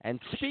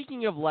 And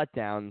speaking of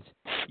letdowns,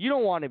 you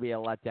don't want to be a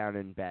letdown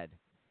in bed.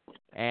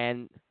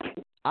 And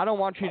I don't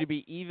want you to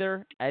be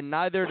either, and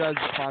neither does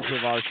the sponsor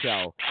of our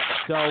show.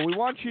 So we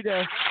want you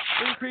to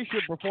increase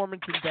your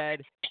performance in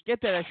bed,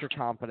 get that extra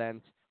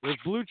confidence with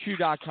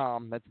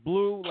BlueChew.com. That's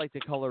blue like the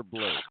color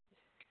blue.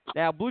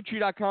 Now,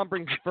 BlueChew.com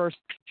brings the first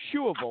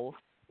chewable,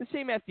 the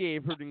same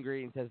FDA-approved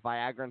ingredients as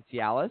Viagra and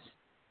Cialis.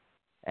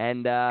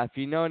 And if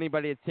you know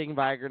anybody that's taking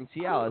Viagra and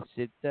Cialis,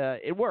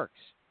 it works.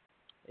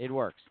 It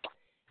works.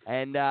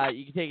 And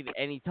you can take it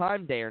any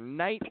time, day or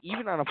night,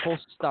 even on a full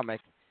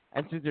stomach.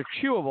 And since they're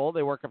chewable,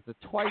 they work up to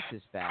twice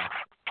as fast.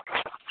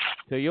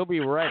 So you'll be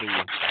ready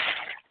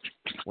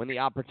when the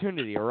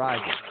opportunity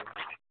arises.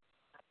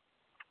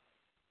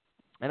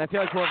 And I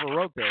feel like whoever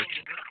wrote this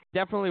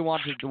definitely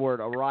wanted the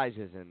word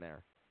arises in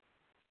there.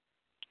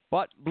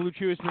 But Blue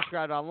Chew is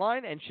prescribed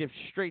online and ships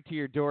straight to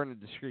your door in a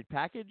discreet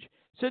package,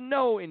 so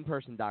no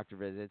in-person doctor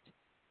visits,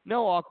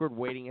 no awkward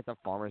waiting at the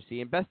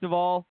pharmacy, and best of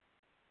all,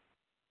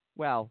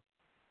 well,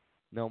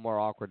 no more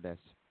awkwardness.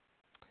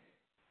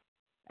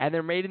 And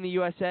they're made in the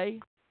USA,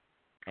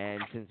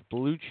 and since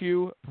Blue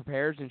Chew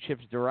prepares and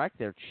ships direct,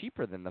 they're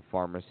cheaper than the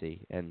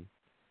pharmacy, and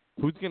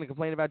who's going to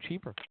complain about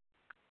cheaper?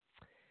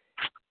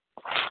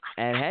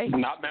 And hey,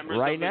 not members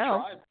right of the now,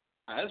 tribe.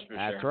 That's for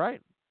that's sure.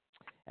 right.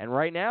 And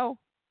right now,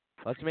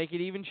 let's make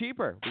it even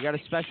cheaper. We got a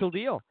special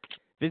deal.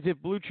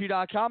 Visit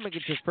BlueChew.com and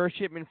get your first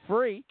shipment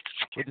free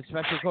with the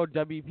special code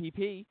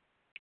WPP.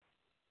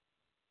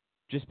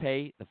 Just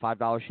pay the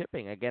 $5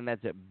 shipping. Again,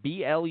 that's at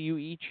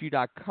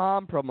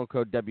BLUEChew.com, promo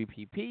code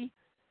WPP.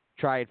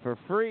 Try it for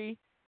free.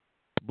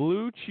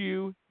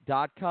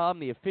 BlueChew.com,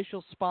 the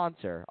official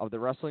sponsor of the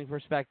Wrestling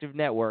Perspective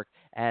Network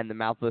and the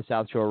Mouth of the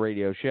South Shore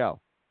radio show.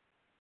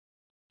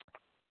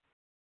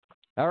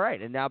 All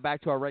right, and now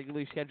back to our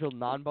regularly scheduled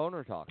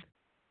non-boner talk.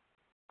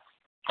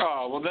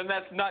 Oh, well, then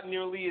that's not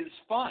nearly as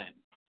fun.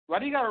 Why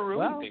do you got to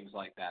ruin things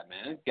like that,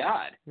 man?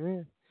 God.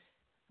 Yeah.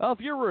 Well, if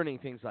you're ruining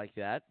things like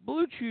that,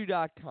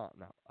 BlueChew.com.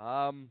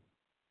 No.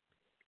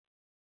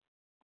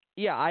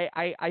 Yeah,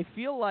 I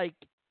feel like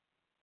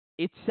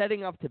it's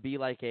setting up to be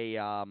like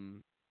a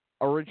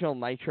original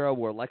Nitro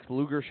where Lex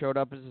Luger showed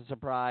up as a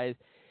surprise,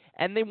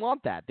 and they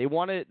want that. They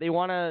want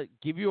to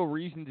give you a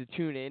reason to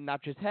tune in,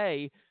 not just,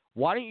 hey,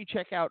 why don't you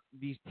check out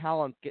these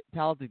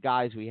talented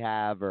guys we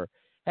have, or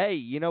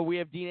hey, we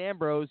have Dean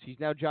Ambrose. He's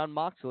now John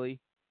Moxley.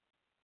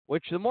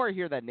 Which, the more I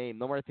hear that name,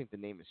 the more I think the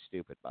name is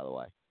stupid, by the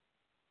way.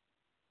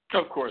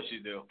 Of course you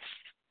do.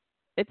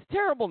 It's a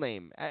terrible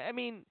name. I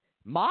mean,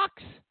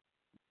 Mox?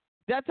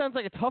 That sounds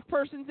like a tough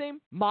person's name?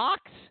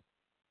 Mox?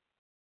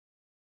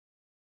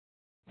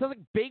 Sounds like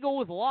Bagel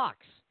with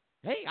locks.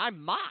 Hey,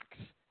 I'm Mox.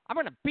 I'm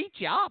going to beat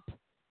you up.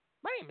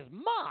 My name is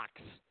Mox.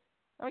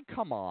 I mean,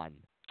 come on.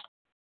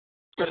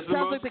 It's the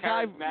most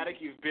charismatic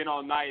you've been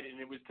all night,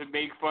 and it was to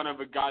make fun of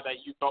a guy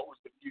that you thought was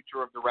the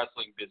future of the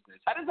wrestling business.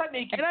 How does that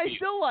make you feel? And I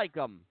still like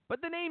him,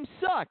 but the name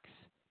sucks.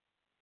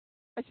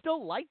 I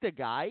still like the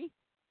guy,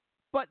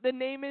 but the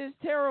name is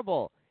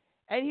terrible.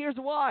 And here's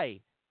why.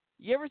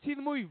 You ever see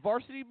the movie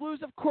Varsity Blues?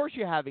 Of course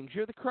you have, because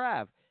you're the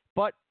Krav.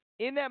 But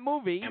in that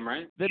movie,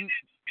 right.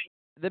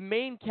 the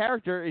main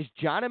character is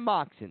John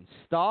Moxon,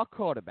 star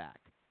quarterback.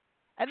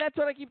 And that's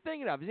what I keep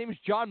thinking of. His name is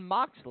John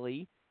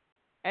Moxley.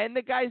 And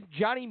the guy's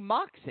Johnny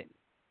Moxon.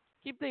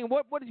 Keep thinking,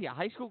 what is he, a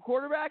high school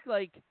quarterback?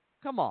 Like,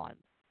 come on.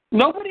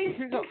 Nobody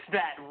thinks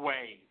that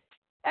way.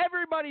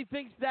 Everybody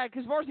thinks that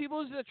because Varsity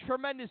Blues is a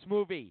tremendous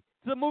movie.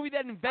 It's a movie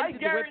that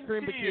invented the whipped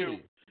cream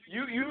bikini.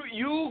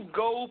 You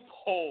go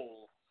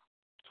poll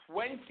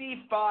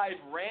 25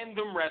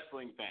 random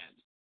wrestling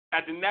fans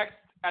at the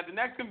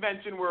next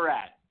convention we're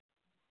at.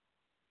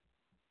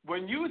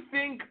 When you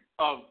think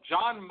of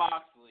John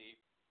Moxley,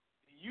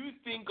 you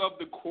think of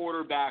the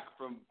quarterback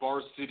from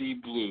Varsity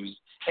Blues,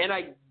 and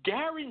I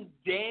guarantee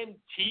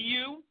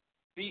you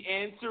the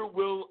answer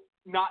will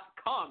not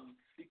come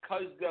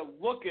because they'll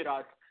look at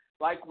us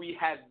like we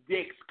have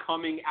dicks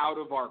coming out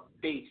of our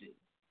faces.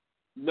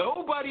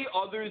 Nobody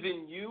other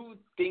than you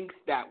thinks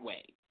that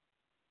way.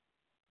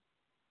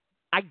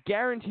 I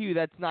guarantee you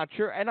that's not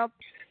true. And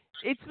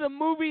it's the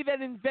movie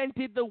that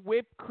invented the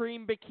whipped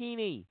cream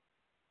bikini.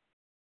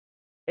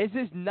 Is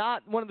this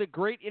not one of the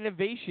great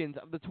innovations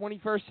of the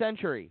 21st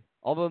century?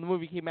 Although the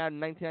movie came out in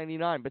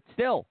 1999, but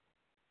still,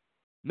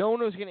 no one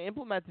was going to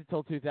implement it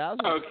until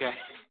 2000. Okay.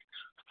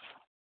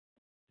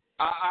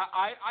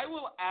 I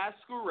will ask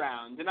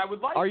around, and I would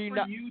like you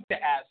to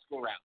ask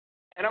around.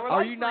 And I would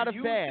like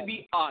you to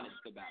be honest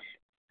about it.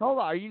 Hold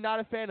on. Are you not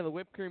a fan of the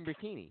whipped cream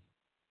bikini?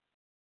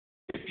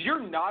 If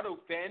you're not a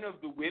fan of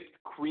the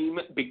whipped cream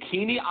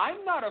bikini,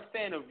 I'm not a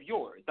fan of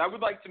yours. I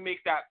would like to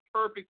make that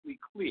perfectly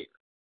clear.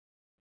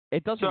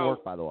 It doesn't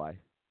work, by the way.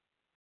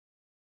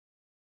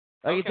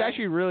 Like, it's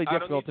actually really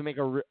difficult to make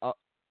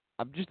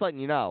I'm just letting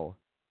you know.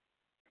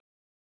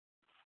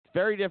 It's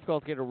very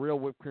difficult to get a real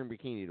whipped cream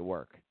bikini to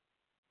work.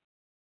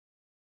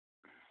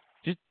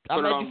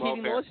 I'm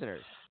educating the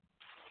listeners.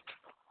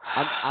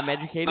 I'm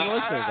educating the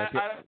listeners.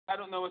 I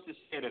don't know what to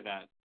say to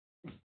that.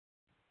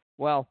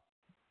 Well,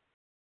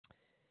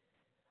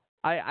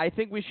 I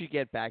think we should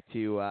get back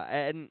to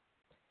and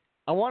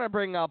I want to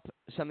bring up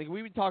something.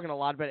 We've been talking a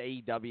lot about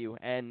AEW,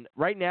 and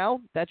right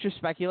now, that's just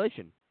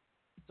speculation.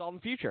 It's all in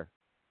the future.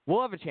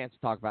 We'll have a chance to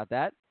talk about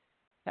that.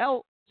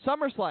 Hell,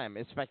 SummerSlam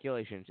is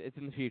speculations. It's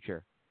in the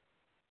future.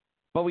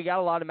 But we got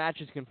a lot of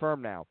matches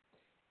confirmed now.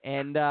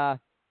 And I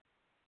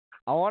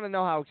want to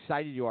know how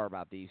excited you are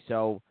about these.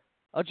 So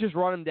let's just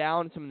run them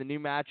down, some of the new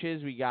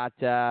matches. We got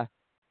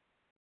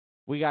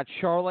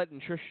Charlotte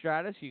and Trish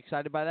Stratus. You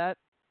excited by that?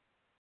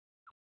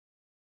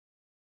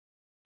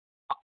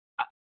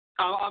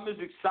 I'm as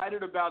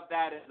excited about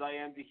that as I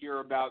am to hear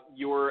about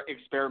your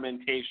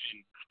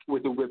experimentation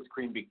with the whipped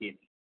cream bikini.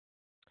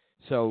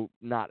 So,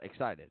 not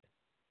excited.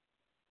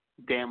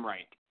 Damn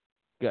right.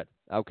 Good.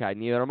 Okay,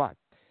 neither am I.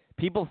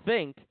 People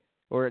think,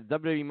 or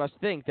WWE must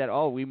think, that,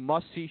 we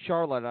must see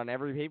Charlotte on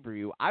every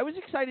pay-per-view. I was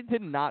excited to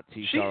not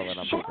see Charlotte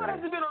on pay-per-view. Charlotte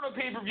hasn't been on a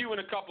pay-per-view in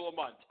a couple of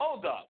months.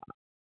 Hold up.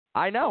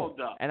 I know.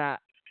 Hold up. And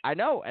I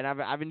know, and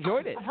I've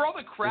enjoyed it. For all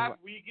the crap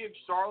we give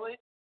Charlotte,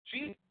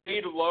 she's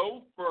paid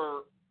low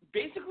for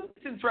basically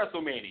since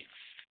WrestleMania.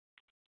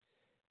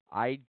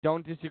 I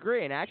don't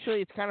disagree. And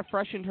actually, it's kind of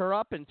freshened her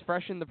up and it's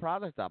freshened the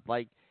product up.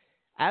 Like,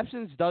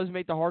 absence does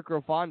make the heart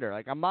grow fonder.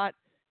 Like, I'm not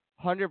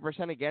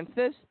 100% against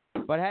this,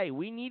 but hey,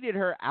 we needed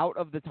her out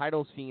of the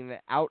title scene,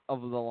 out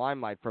of the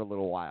limelight for a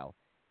little while.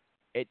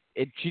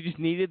 She just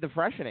needed the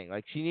freshening.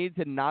 Like, she needed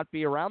to not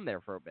be around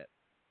there for a bit.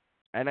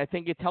 And I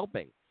think it's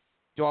helping.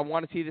 Do I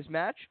want to see this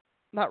match?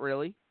 Not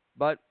really.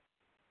 But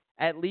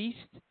at least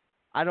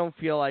I don't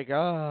feel like,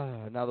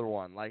 another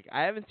one. Like,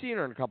 I haven't seen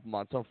her in a couple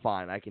months, so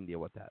fine, I can deal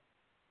with that.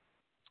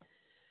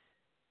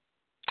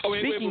 Oh,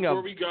 wait,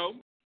 before we go,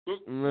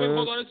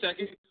 hold on a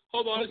second.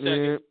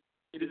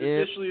 It is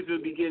officially the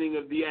beginning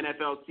of the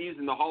NFL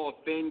season. The Hall of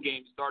Fame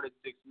game started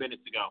 6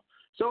 minutes ago.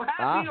 So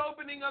happy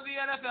opening of the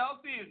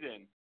NFL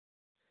season.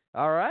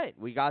 All right,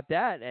 we got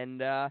that,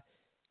 and a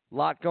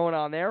lot going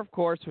on there, of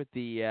course, with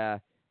the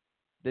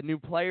new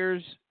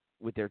players,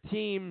 with their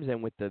teams,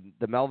 and with the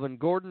Melvin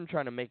Gordon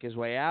trying to make his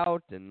way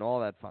out, and all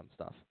that fun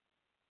stuff.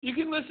 You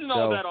can listen to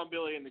all that on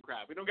Billy and the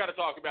Krav. We don't got to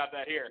talk about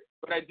that here,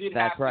 but I did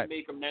have to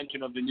make a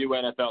mention of the new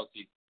NFL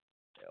season.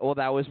 Well,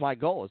 that was my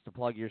goal, is to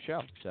plug your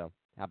show. So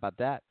how about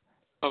that?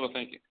 Oh, well,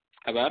 thank you.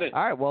 How about it?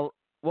 All right, well,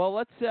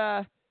 let's,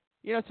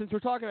 since we're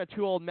talking about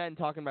two old men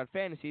talking about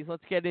fantasies,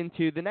 let's get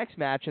into the next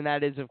match, and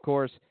that is, of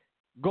course,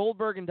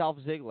 Goldberg and Dolph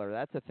Ziggler.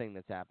 That's a thing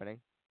that's happening.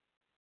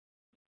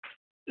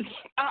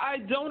 I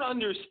don't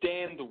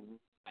understand the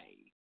why,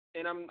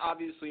 and I'm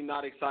obviously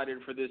not excited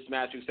for this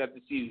match except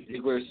to see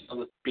Ziggler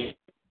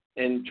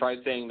and try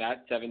saying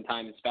that 7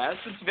 times fast.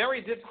 It's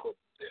very difficult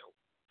to do.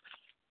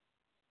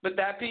 But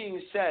that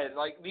being said,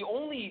 like, the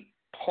only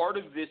part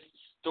of this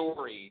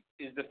story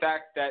is the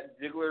fact that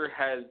Ziggler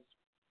has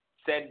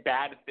said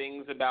bad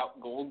things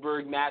about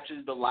Goldberg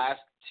matches the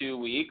last 2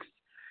 weeks,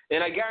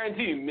 and I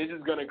guarantee you Miz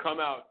is going to come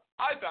out,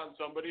 I found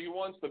somebody who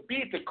wants to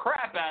beat the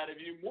crap out of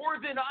you more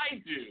than I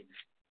do.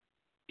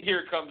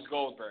 Here comes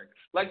Goldberg.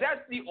 Like,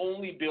 that's the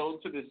only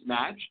build to this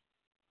match,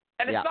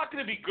 and it's not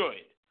going to be good.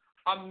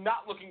 I'm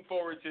not looking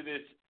forward to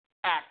this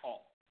at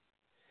all.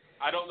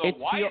 I don't know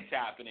why it's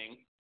happening.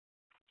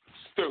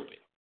 Stupid.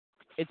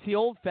 It's the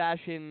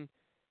old-fashioned,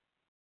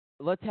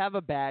 let's have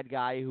a bad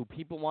guy who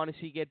people want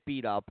to see get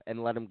beat up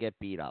and let him get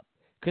beat up.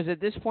 Because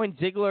at this point,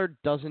 Ziggler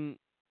doesn't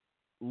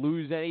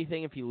lose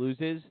anything if he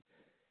loses.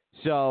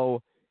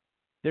 So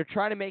they're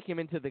trying to make him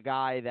into the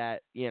guy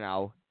that,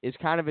 is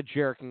kind of a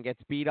jerk and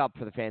gets beat up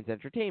for the fans'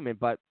 entertainment.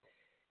 But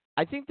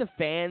I think the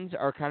fans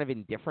are kind of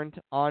indifferent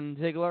on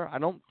Ziggler. I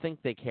don't think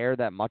they care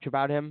that much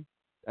about him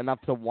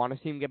enough to want to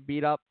see him get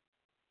beat up.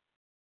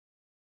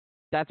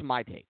 That's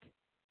my take.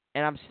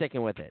 And I'm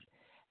sticking with it.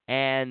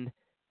 And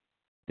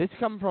this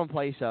comes from a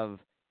place of,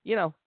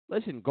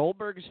 listen,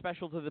 Goldberg is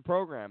special to the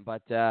program,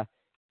 but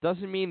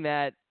doesn't mean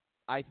that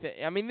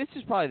this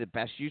is probably the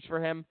best use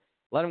for him.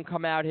 Let him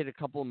come out, hit a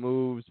couple of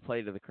moves,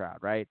 play to the crowd,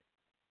 right?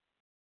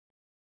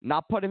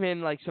 Not put him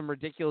in like some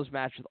ridiculous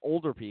match with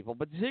older people,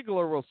 but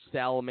Ziggler will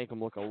sell and make him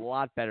look a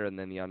lot better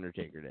than The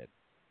Undertaker did.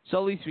 So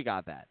at least we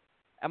got that.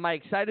 Am I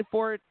excited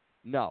for it?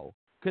 No.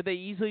 Could they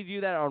easily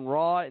do that on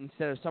Raw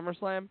instead of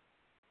SummerSlam?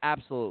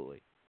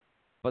 Absolutely.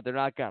 But they're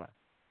not gonna.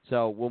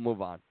 So we'll move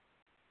on.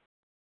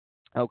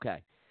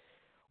 Okay.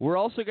 We're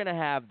also going to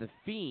have The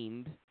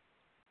Fiend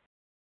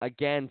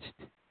against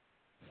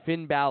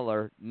Finn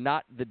Balor,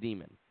 not the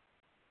Demon.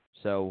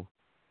 So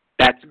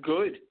that's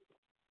good.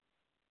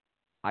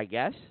 I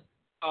guess.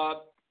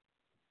 But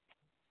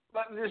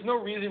there's no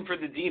reason for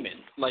the Demon,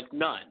 like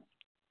none.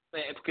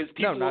 Because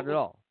people not at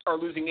all. Are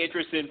losing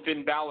interest in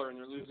Finn Balor and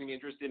they're losing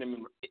interest in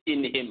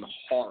him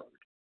hard.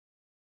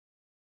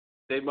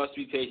 They must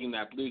be taking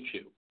that blue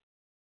chew.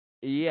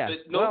 Yeah.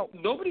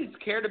 Nobody's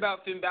cared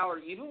about Finn Balor,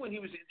 even when he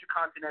was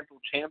Intercontinental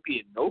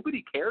Champion.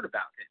 Nobody cared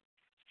about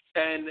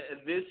him. And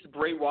this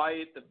Bray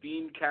Wyatt, the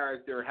Fiend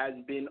character, has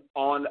been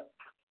on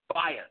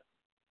fire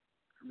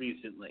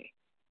recently.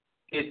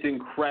 It's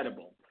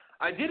incredible.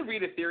 I did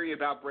read a theory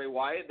about Bray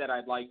Wyatt that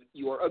I'd like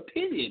your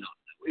opinion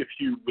on, if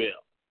you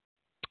will.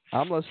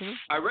 I'm listening.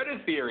 I read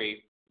a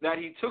theory that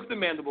he took the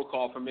mandible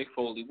claw from Mick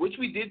Foley, which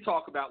we did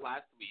talk about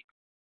last week.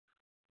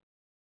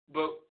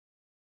 But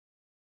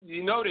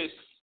you notice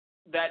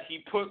that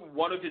he put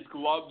one of his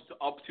gloves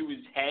up to his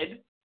head,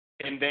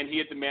 and then he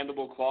hit the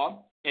mandible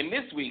claw. And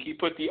this week, he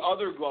put the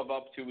other glove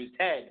up to his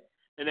head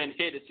and then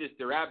hit his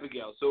sister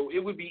Abigail. So it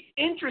would be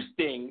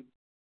interesting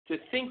to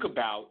think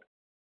about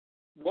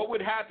what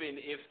would happen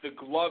if the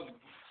glove,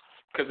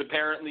 because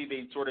apparently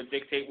they sort of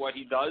dictate what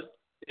he does,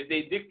 if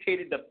they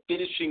dictated the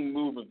finishing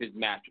move of his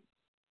matches.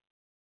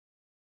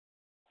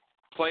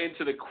 Play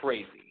into the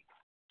crazy.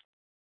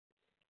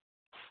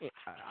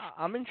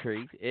 I'm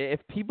intrigued. If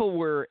people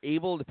were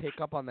able to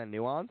pick up on that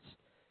nuance,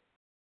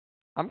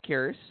 I'm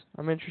curious.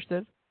 I'm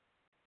interested.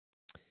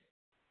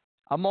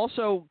 I'm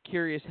also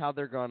curious how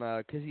they're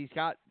gonna, because he's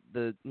got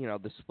the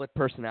split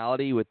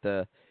personality with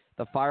the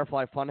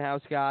Firefly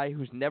Funhouse guy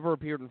who's never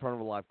appeared in front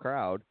of a live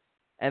crowd,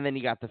 and then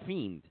you got the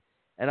Fiend,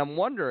 and I'm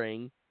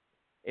wondering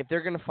if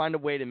they're gonna find a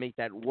way to make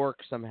that work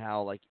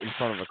somehow, like in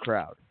front of a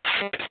crowd.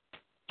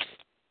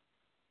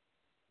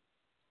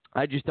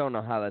 I just don't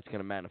know how that's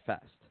gonna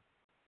manifest.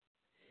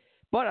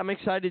 But I'm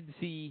excited to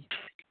see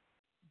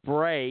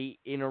Bray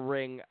in a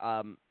ring.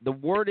 The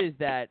word is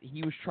that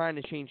he was trying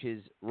to change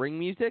his ring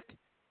music,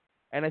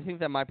 and I think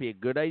that might be a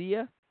good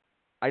idea.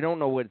 I don't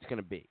know what it's going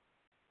to be.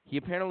 He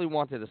apparently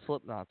wanted a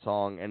Slipknot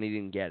song, and he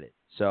didn't get it.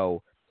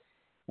 So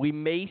we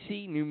may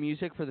see new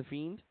music for The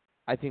Fiend.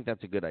 I think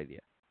that's a good idea.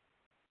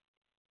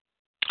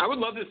 I would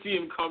love to see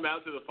him come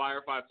out to the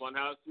Firefly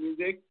Funhouse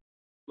music,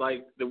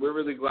 like the "We're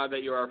Really Glad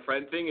That You're Our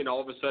Friend" thing, and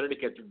all of a sudden it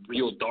gets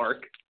real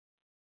dark.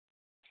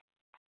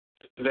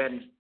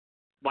 Then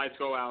lights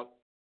go out,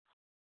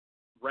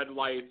 red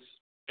lights,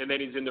 and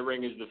then he's in the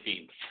ring as The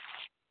Fiend.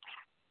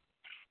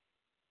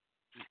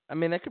 I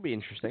mean, that could be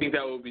interesting. I think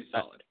that would be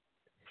solid.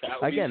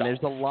 There's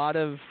a lot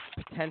of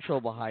potential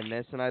behind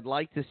this, and I'd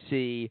like to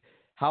see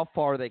how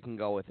far they can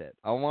go with it.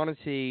 I want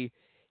to see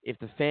if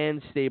the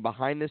fans stay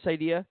behind this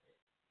idea,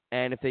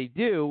 and if they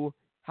do,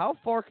 how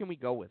far can we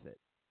go with it?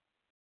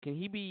 Can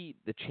he be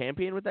the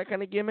champion with that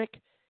kind of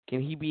gimmick? Can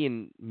he be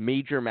in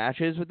major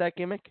matches with that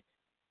gimmick?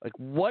 Like,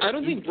 what? I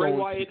don't think Bray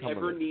Wyatt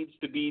ever needs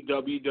to be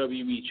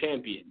WWE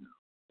champion,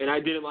 and I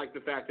didn't like the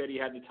fact that he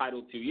had the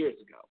title 2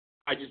 years ago.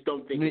 I just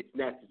don't think it's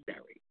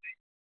necessary.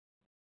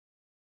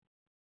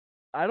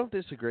 I don't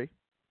disagree.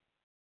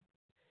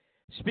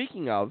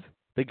 Speaking of,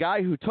 the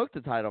guy who took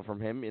the title from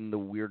him in the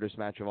weirdest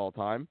match of all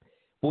time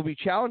will be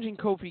challenging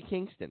Kofi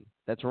Kingston.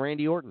 That's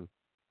Randy Orton.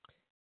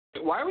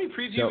 Why are we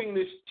previewing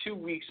this 2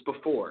 weeks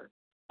before?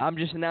 I'm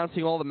just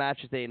announcing all the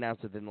matches they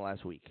announced within the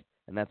last week,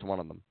 and that's one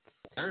of them.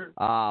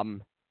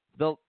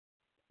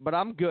 But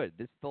I'm good.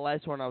 This is the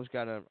last one I was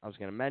gonna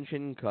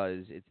mention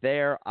because it's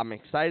there. I'm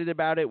excited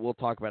about it. We'll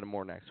talk about it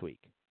more next week.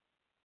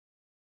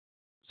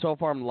 So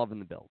far, I'm loving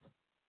the build.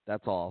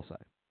 That's all I'll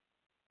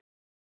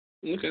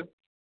say. Okay.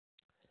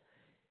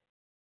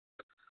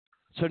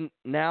 So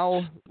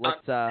now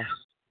let's, because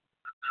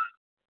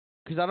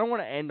I don't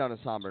want to end on a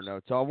somber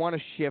note, so I want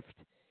to shift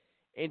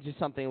into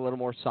something a little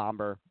more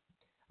somber.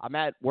 I'm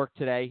at work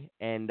today,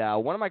 and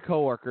one of my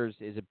coworkers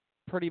is a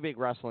pretty big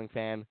wrestling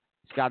fan.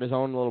 He's got his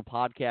own little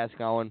podcast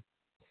going,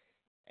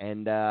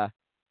 and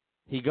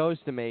he goes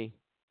to me,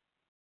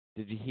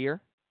 "Did you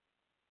hear?"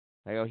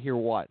 I go, "Hear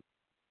what?"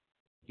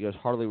 He goes,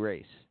 "Harley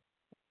Race."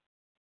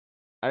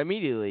 I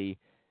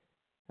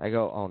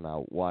go, "Oh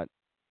no, what?"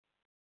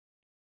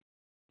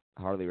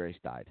 Harley Race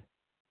died.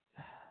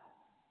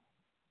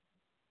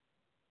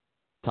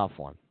 Tough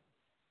one.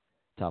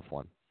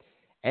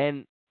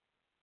 And,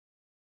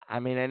 I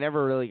mean, I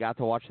never really got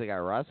to watch the guy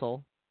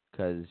wrestle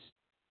because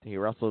he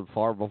wrestled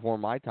far before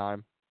my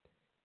time.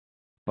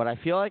 But I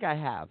feel like I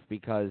have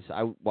because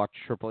I watch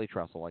Triple H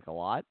wrestle like a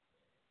lot.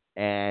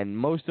 And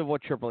most of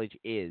what Triple H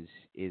is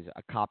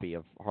a copy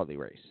of Harley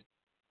Race.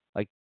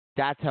 Like,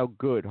 that's how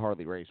good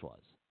Harley Race was.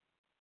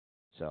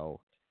 So,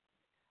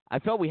 I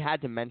felt we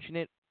had to mention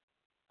it.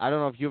 I don't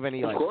know if you have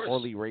any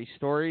Harley Race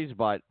stories,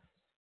 but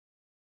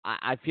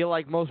I feel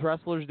like most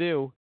wrestlers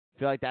do. I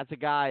feel like that's a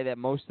guy that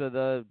most of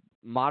the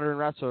modern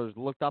wrestlers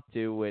looked up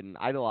to and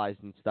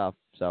idolized and stuff.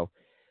 So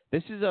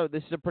this is a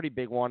pretty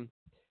big one.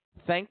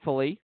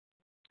 Thankfully,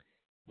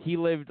 he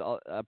lived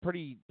a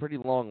pretty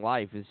long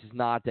life. This is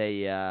not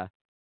a I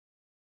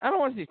don't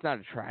want to say it's not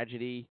a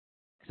tragedy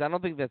because I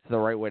don't think that's the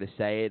right way to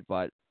say it,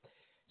 but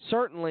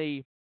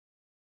certainly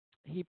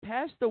he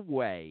passed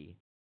away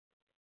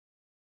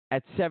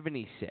at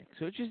 76,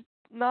 which is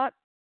not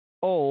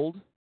old,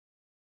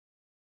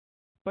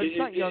 but it's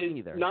not young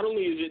either. Not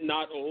only is it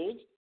not old,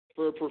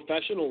 for a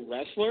professional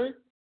wrestler,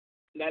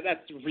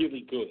 that's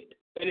really good.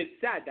 And it's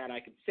sad that I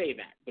could say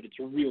that, but it's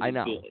really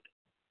good.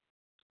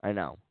 I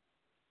know.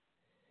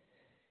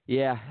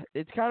 Yeah,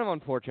 it's kind of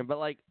unfortunate, but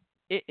like,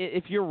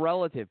 if your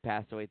relative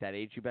passed away at that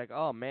age, you'd be like,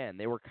 oh man,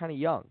 they were kind of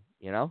young,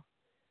 you know?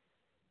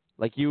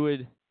 Like you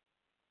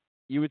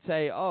would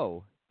say,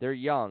 oh, they're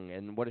young,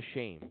 and what a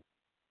shame.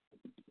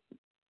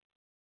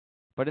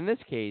 But in this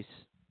case,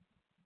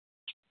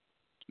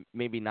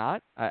 maybe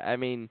not. I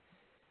mean,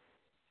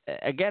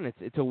 again,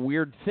 it's a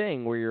weird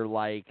thing where you're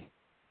like,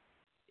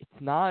 it's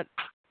not.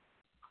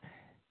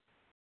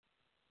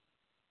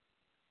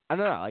 I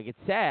don't know. Like it's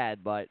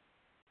sad, but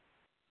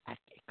it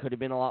could have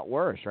been a lot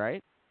worse,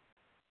 right?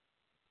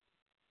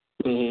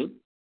 Mhm.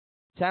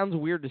 Sounds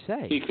weird to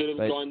say. He could have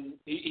but gone.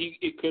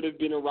 It could have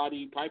been a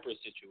Roddy Piper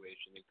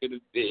situation.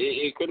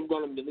 It could have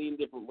gone a million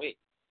different ways.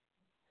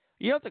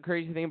 You know what the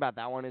crazy thing about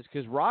that one is?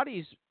 Because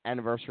Roddy's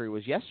anniversary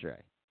was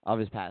yesterday of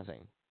his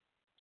passing.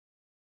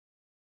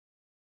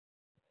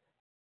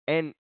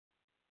 And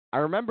I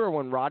remember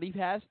when Roddy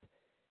passed,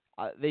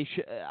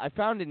 I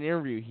found an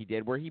interview he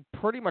did where he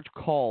pretty much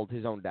called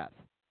his own death.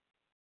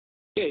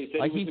 Yeah, he said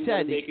like he wasn't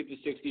going to make it to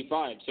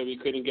 65, so he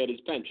couldn't get his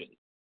pension.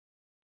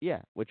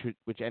 Yeah, which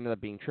ended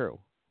up being true.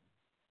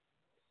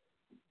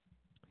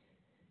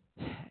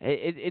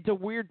 It's a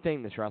weird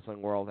thing, this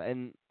wrestling world,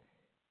 and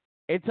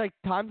it's like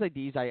times like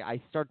these, I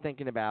start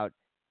thinking about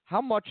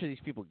how much do these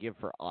people give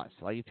for us.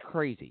 Like, it's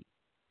crazy,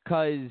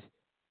 because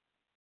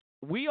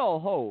we all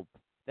hope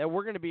that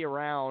we're going to be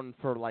around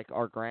for, like,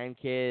 our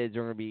grandkids.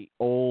 We're going to be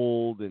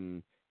old,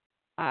 and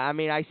I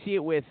mean, I see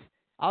it with,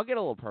 I'll get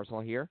a little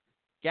personal here.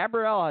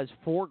 Gabrielle has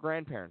 4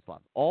 grandparents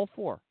left, all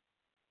 4.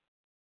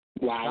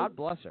 Wow. God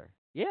bless her.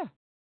 Yeah.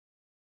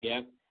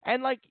 Yeah.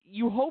 And, like,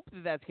 you hope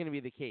that that's going to be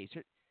the case.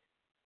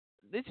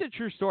 This is a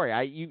true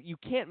story. You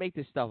can't make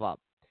this stuff up.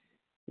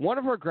 One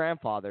of her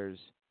grandfathers,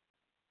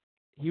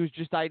 he was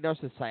just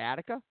diagnosed with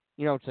sciatica.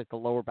 You know, it's like the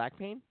lower back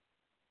pain.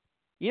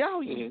 You know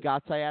how he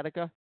got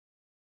sciatica?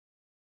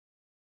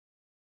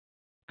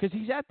 Because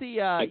he's at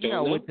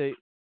the,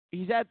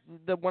 he's at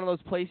one of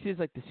those places,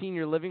 like the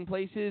senior living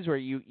places, where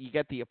you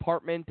get the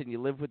apartment and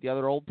you live with the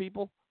other old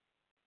people.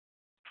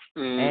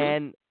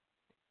 And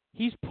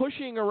he's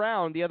pushing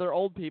around the other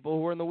old people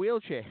who are in the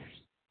wheelchairs.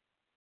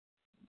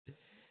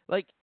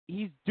 Like,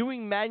 he's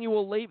doing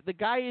manual labor. The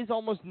guy is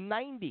almost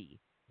 90.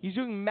 He's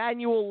doing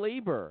manual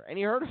labor, and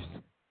he hurt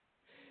himself.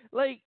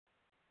 Like,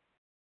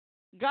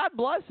 God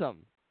bless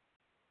him.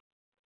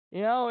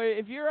 You know,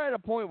 if you're at a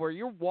point where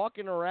you're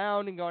walking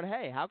around and going,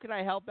 hey, how can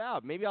I help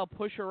out? Maybe I'll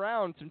push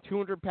around some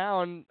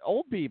 200-pound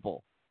old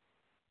people.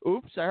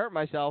 Oops, I hurt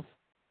myself.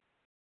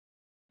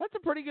 That's a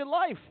pretty good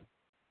life.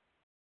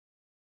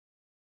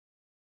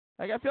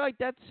 Like, I feel like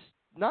that's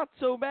not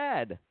so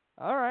bad.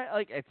 All right,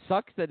 like, it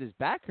sucks that his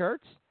back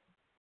hurts.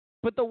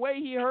 But the way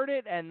he hurt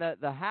it and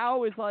the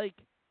how is like,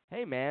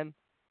 hey, man,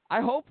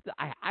 I hope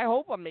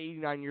I'm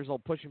 89 years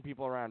old pushing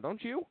people around,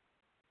 don't you?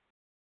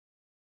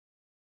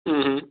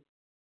 Mm-hmm.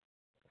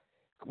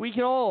 We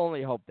can all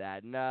only hope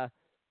that. And, I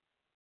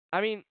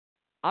mean,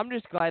 I'm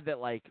just glad that,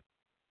 like,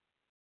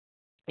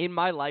 in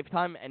my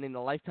lifetime and in the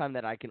lifetime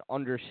that I can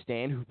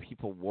understand who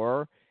people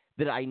were,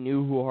 that I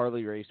knew who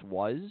Harley Race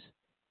was.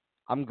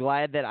 I'm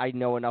glad that I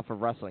know enough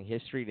of wrestling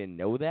history to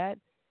know that.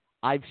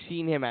 I've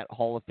seen him at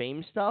Hall of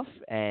Fame stuff,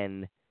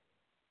 and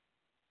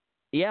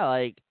yeah,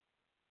 like,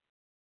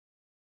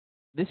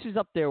 this is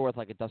up there with,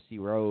 like, a Dusty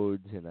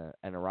Rhodes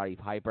and a Roddy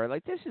Piper.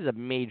 Like, this is a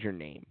major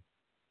name.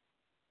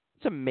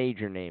 It's a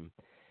major name.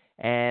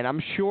 And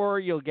I'm sure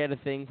you'll get a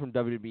thing from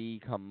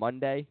WWE come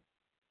Monday.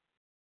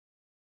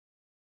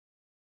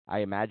 I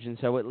imagine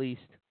so, at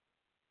least.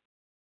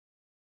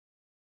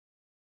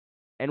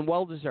 And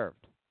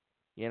well-deserved,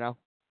 you know?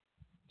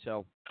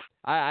 So,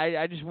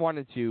 I just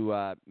wanted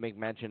to make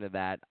mention of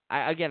that.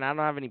 I don't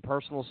have any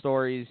personal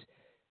stories.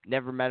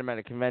 Never met him at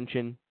a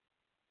convention.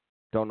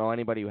 Don't know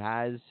anybody who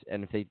has.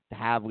 And if they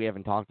have, we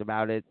haven't talked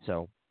about it.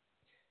 So,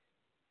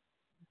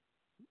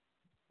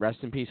 rest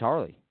in peace,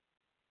 Harley.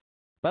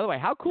 By the way,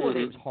 how cool a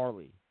name is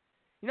Harley?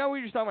 You know, we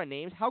were just talking about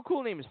names. How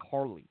cool a name is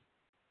Harley?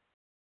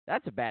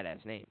 That's a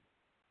badass name.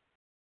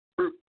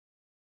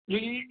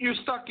 You're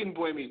stuck in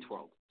Boy Meets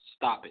World.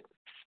 Stop it.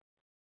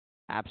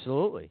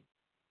 Absolutely.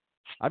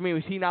 I mean,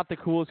 was he not the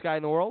coolest guy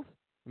in the world?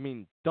 I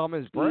mean, dumb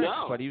as bricks,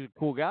 but he was a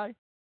cool guy.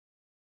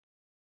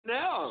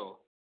 No.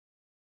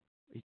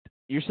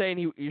 You're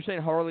saying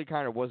Harley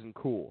kind of wasn't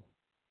cool.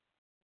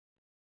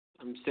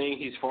 I'm saying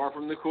he's far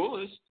from the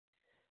coolest.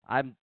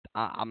 I'm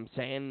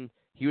saying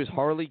he was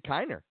Harley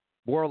Kiner.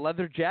 Wore a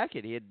leather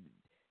jacket. He had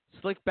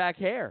slick back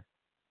hair.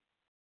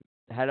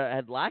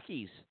 Had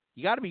lackeys.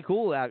 You got to be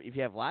cool if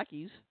you have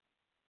lackeys.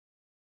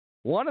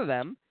 One of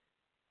them.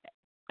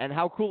 And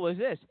how cool is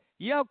this?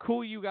 You know how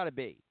cool you got to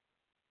be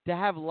to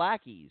have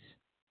lackeys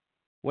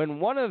when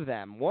one of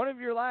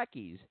your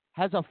lackeys,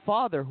 has a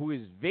father who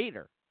is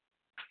Vader.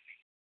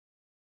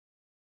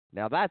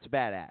 Now that's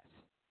badass.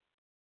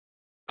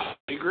 I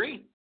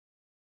agree.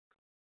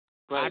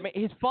 But I mean,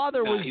 his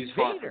father was he's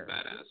Vader.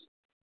 Badass.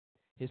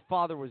 His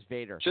father was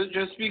Vader.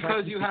 Just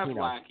because you have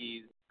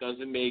lackeys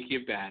doesn't make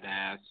you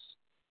badass.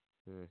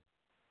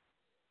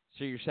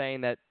 So you're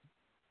saying that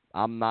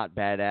I'm not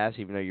badass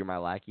even though you're my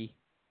lackey?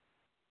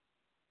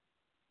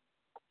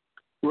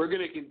 We're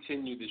going to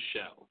continue the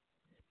show.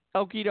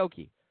 Okie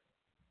dokie.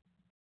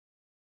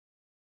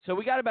 So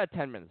we got about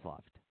 10 minutes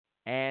left.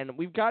 And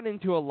we've gotten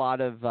into a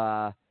lot of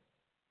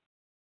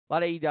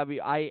AEW.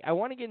 I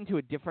want to get into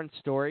a different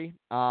story.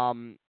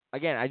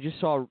 Again, I just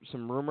saw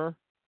some rumor,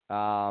 but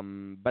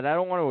I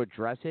don't want to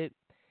address it.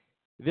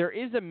 There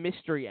is a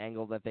mystery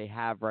angle that they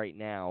have right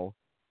now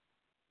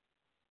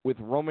with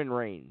Roman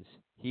Reigns.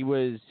 He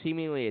was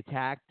seemingly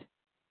attacked.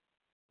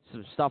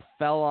 Some stuff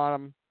fell on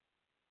him.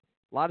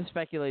 A lot of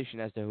speculation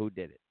as to who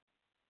did it.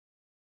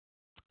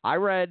 I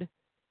read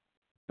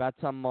about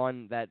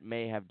someone that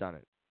may have done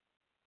it.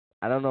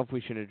 I don't know if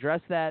we should address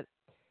that,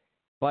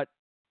 but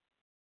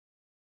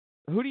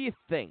who do you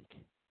think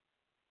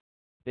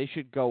they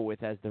should go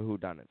with as the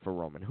whodunit for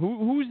Roman?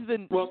 Who's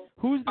the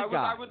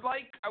guy?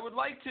 I would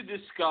like to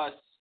discuss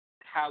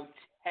how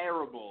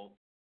terrible,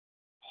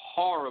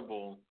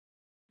 horrible,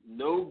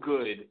 no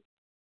good,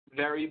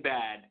 very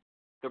bad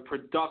the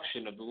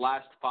production of the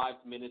last 5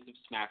 minutes of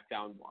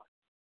SmackDown was.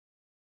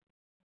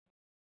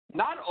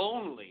 Not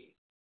only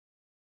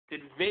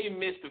did they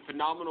miss the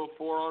phenomenal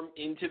forearm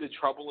into the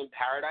Trouble in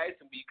Paradise,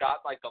 and we got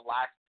like the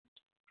last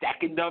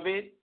second of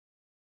it,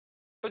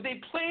 but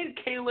they played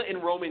Kayla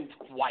and Roman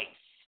twice.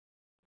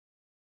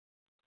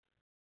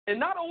 And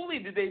not only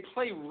did they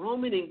play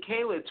Roman and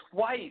Kayla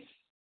twice,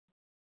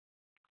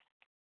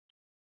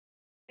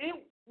 it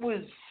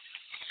was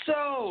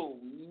so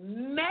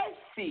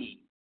messy.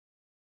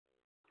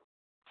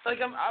 Like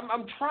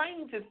I'm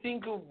trying to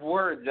think of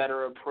words that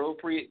are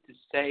appropriate to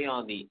say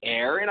on the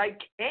air, and I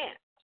can't.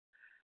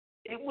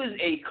 It was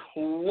a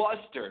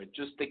cluster,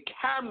 just the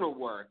camera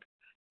work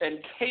and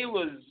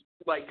Kayla's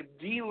like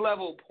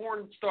D-level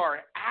porn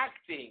star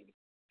acting,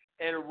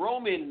 and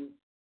Roman.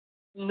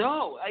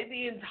 No,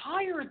 the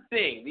entire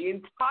thing, the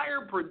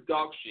entire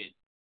production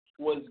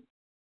was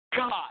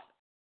god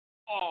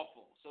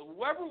awful. So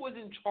whoever was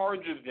in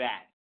charge of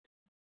that,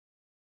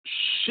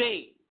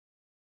 shame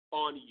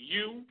on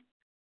you.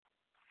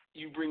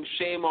 You bring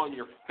shame on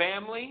your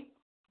family.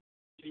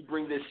 You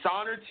bring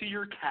dishonor to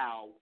your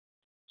cow.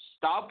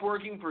 Stop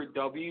working for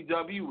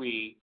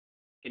WWE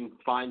and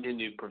find a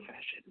new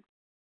profession.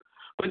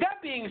 But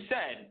that being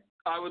said,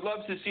 I would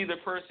love to see the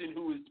person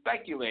who was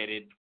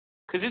speculated,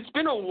 because it's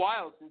been a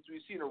while since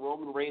we've seen a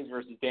Roman Reigns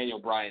versus Daniel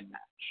Bryan match.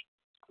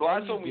 The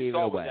last one we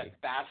saw was at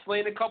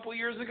Fastlane a couple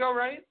years ago,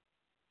 right?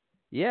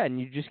 Yeah,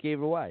 and you just gave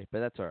it away,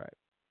 but that's all right.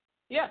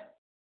 Yeah.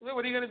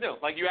 What are you going to do?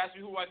 Like, you asked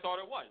me who I thought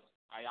it was.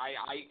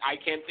 I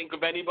can't think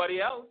of anybody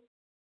else.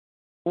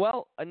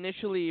 Well,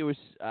 initially it was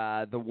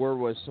the word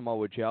was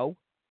Samoa Joe,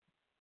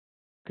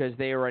 because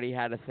they already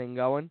had a thing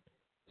going.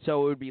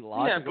 So it would be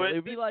logical. Yeah, but it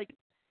would be like,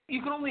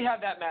 you can only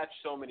have that match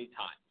so many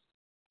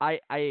times.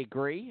 I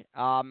agree.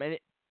 And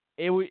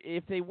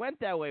if they went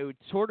that way, it would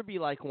sort of be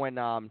like when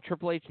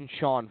Triple H and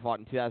Shawn fought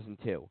in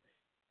 2002.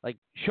 Like,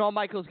 Shawn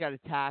Michaels got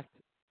attacked.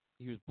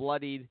 He was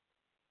bloodied.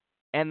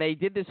 And they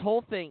did this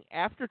whole thing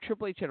after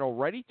Triple H had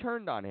already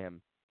turned on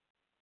him.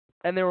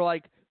 And they were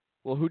like,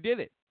 well, who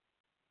did it?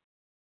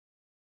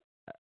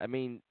 I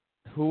mean,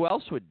 who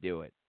else would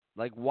do it?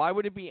 Like, why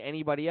would it be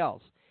anybody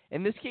else?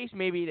 In this case,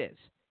 maybe it is.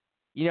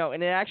 You know,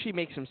 and it actually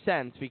makes some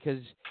sense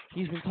because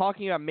he's been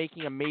talking about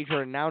making a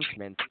major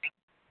announcement.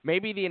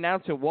 Maybe the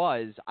announcement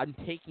was, I'm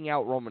taking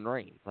out Roman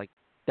Reigns. Like,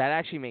 that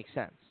actually makes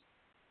sense.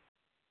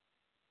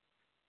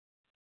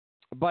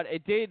 But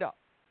it did,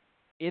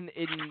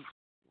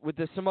 with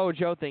the Samoa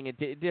Joe thing, it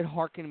did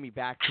hearken me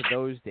back to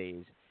those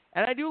days.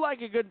 And I do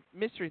like a good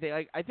mystery thing.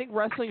 Like, I think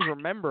wrestling's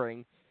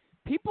remembering,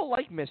 people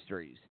like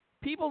mysteries.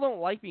 People don't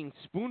like being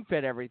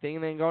spoon-fed everything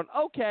and then going,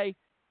 okay,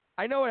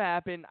 I know what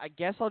happened. I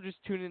guess I'll just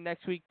tune in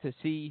next week to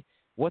see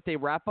what they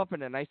wrap up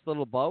in a nice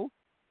little bow.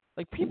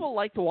 Like, people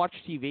like to watch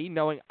TV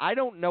knowing I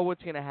don't know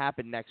what's going to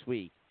happen next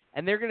week,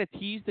 and they're going to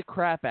tease the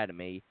crap out of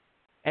me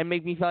and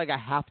make me feel like I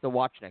have to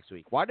watch next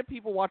week. Why do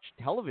people watch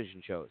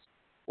television shows?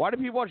 Why do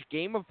people watch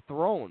Game of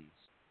Thrones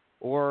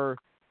or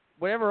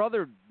whatever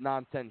other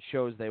nonsense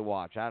shows they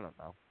watch? I don't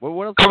know.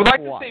 What else? I would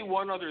like to say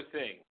one other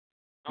thing.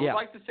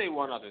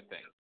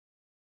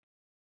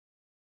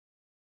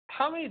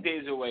 How many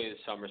days away is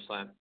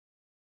SummerSlam?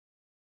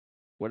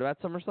 What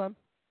about SummerSlam?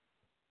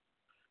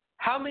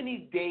 How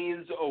many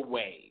days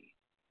away?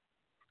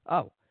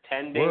 Oh.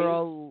 10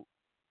 days?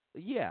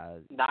 Yeah.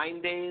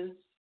 9 days?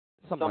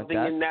 Something like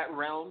that. In that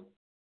realm?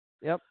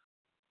 Yep.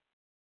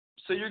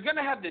 So you're going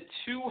to have the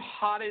two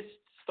hottest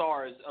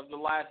stars of the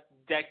last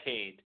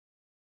decade,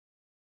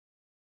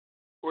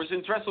 or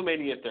since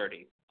WrestleMania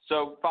 30,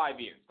 so 5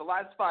 years, the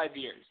last 5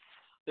 years,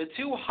 the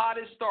two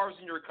hottest stars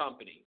in your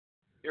company,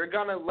 you're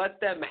going to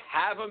let them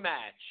have a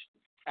match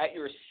at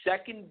your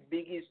second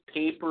biggest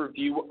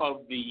pay-per-view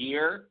of the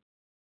year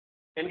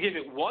and give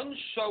it one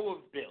show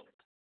of build.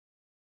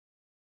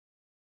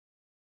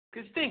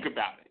 Because think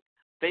about it.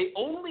 They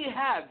only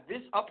have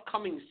this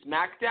upcoming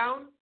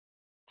SmackDown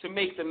to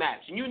make the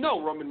match. And you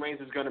know Roman Reigns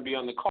is going to be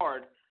on the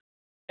card.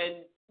 And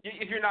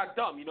if you're not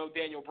dumb, you know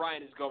Daniel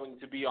Bryan is going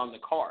to be on the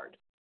card.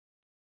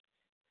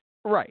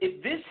 Right.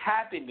 If this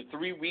happened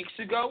 3 weeks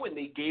ago and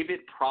they gave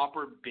it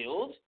proper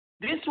build,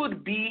 this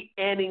would be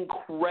an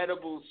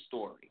incredible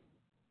story.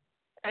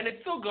 And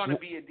it's still going to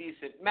be a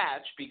decent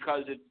match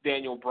because it's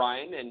Daniel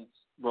Bryan and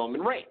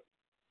Roman Reigns.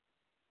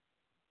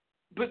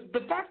 But the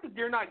fact that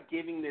they're not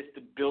giving this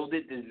the build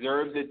it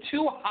deserves, the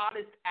two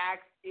hottest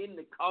acts in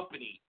the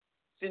company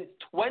since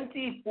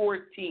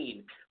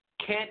 2014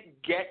 can't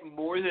get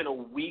more than a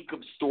week of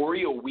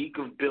story, a week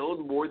of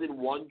build, more than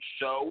one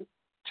show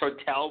to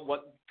tell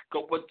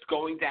what's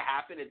going to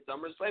happen at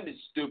SummerSlam is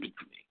stupid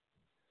to me.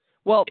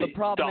 Well, the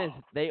problem is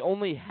they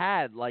only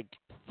had like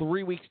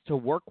 3 weeks to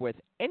work with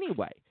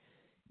anyway.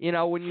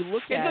 when you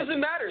look at it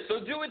doesn't matter. So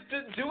do it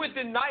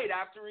the night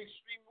after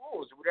Extreme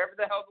Rules or whatever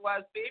the hell the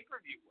last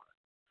pay-per-view was.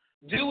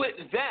 Do it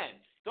then.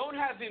 Don't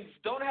have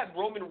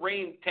Roman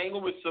Reigns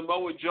tangle with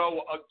Samoa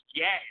Joe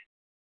again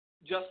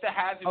just to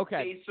have him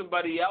face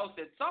somebody else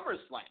at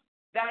SummerSlam.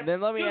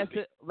 Then let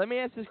me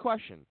ask this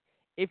question.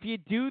 If you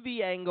do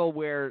the angle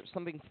where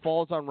something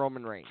falls on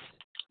Roman Reigns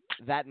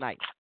that night,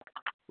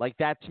 like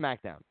that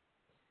SmackDown,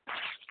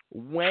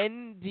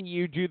 when do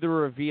you do the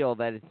reveal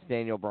that it's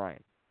Daniel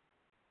Bryan?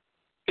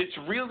 It's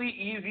really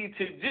easy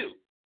to do.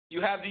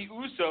 You have the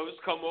Usos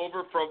come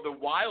over from the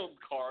wild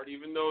card,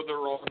 even though they're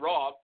on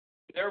Raw.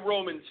 They're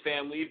Roman's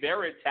family.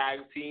 They're a tag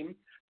team.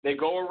 They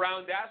go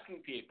around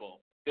asking people.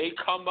 They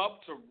come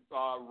up to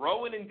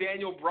Rowan and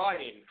Daniel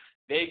Bryan.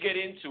 They get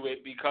into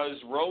it because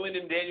Rowan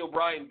and Daniel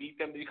Bryan beat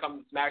them to become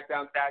the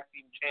SmackDown Tag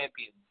Team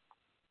Champions.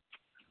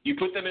 You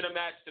put them in a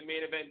match to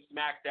main event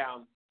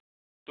SmackDown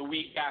the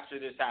week after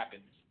this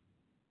happens.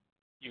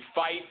 You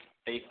fight.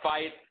 They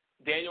fight.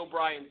 Daniel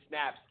Bryan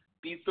snaps,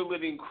 beats the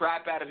living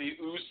crap out of the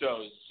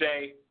Usos,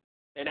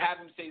 and have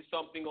him say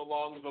something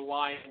along the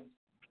lines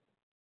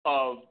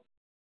of,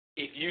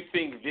 if you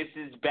think this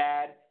is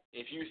bad,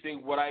 if you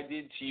think what I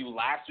did to you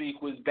last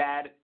week was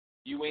bad,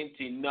 you ain't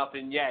seen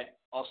nothing yet.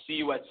 I'll see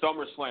you at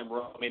SummerSlam,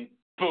 Roman.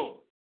 Boom.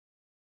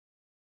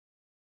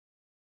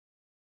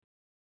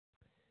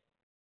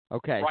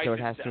 Okay, so it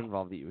has to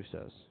involve the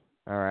Usos.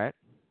 All right.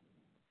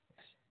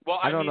 Well,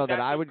 I don't know that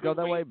I would go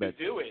that way, but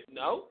do it.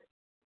 No.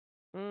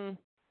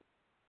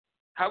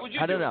 How would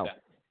you? I don't know.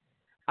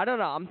 I don't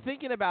know. I'm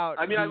thinking about.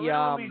 I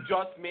literally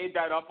just made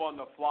that up on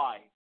the fly,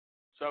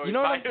 so it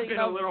might have been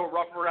a little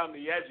rough around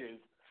the edges.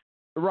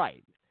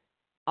 Right.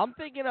 I'm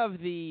thinking of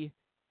the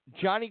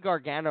Johnny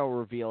Gargano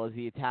reveal as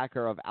the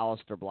attacker of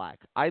Aleister Black.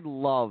 I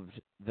loved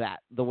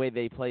that, the way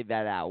they played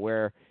that out,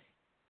 where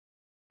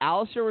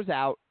Aleister was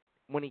out.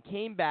 When he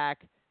came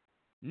back,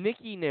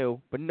 Nikki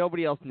knew, but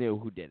nobody else knew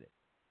who did it.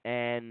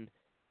 And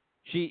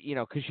she,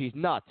 because she's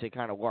nuts, it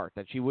kind of worked.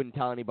 That she wouldn't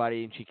tell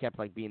anybody, and she kept,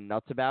 being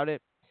nuts about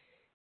it.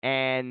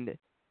 And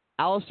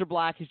Aleister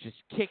Black is just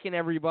kicking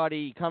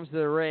everybody. He comes to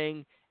the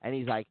ring, and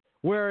he's like,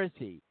 where is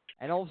he?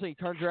 And all of a sudden he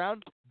turns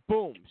around,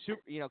 boom,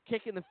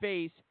 kick in the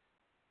face.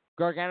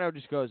 Gargano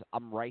just goes,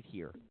 I'm right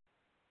here.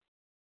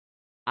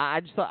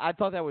 I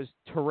thought that was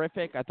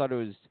terrific. I thought it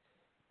was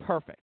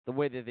perfect, the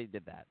way that they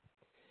did that.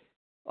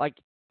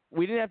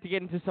 We didn't have to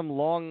get into some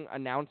long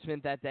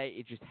announcement that day.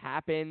 It just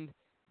happened.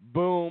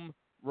 Boom,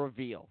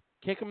 reveal.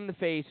 Kick him in the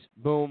face,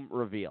 boom,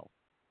 reveal.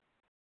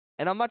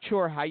 And I'm not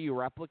sure how you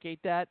replicate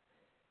that,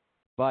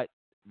 but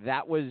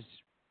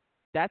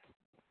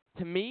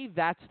to me,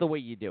 that's the way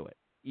you do it.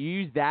 You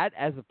use that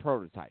as a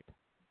prototype.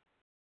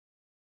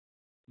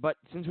 But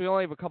since we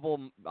only have a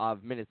couple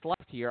of minutes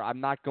left here,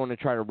 I'm not going to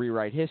try to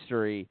rewrite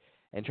history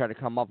and try to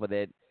come up with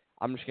it.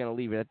 I'm just going to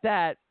leave it at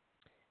that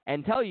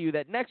and tell you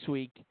that next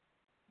week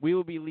we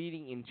will be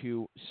leading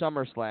into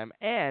SummerSlam,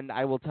 and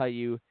I will tell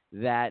you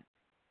that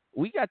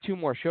we got 2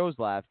 more shows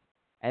left,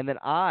 and then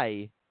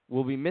I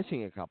will be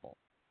missing a couple.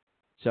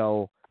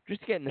 So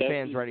just getting the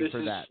fans ready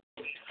for that.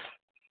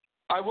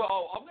 I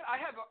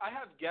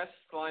have guests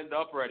lined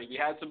up already. We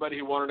had somebody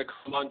who wanted to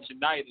come on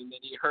tonight, and then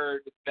he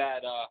heard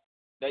that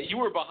you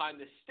were behind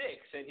the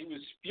sticks, and he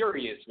was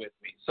furious with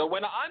me. So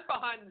when I'm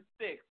behind the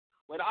sticks,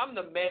 when I'm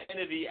the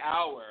man of the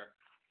hour,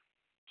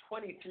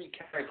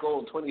 23-karat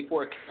gold,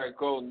 24-karat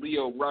gold,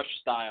 Leo Rush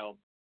style,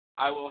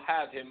 I will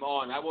have him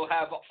on. I will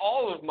have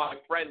all of my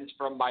friends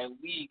from my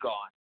league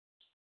on,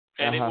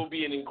 and it will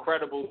be an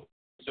incredible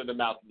to the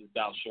mouth of the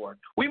South Shore.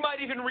 We might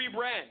even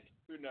rebrand.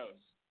 Who knows?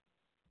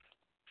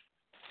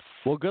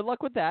 Well, good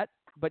luck with that.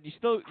 But we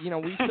still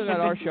got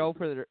our show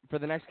for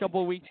the next couple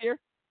of weeks here,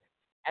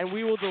 and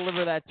we will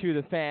deliver that to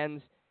the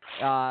fans.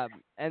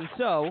 And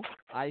so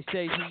I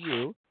say to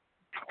you,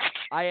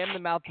 I am the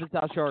mouth of the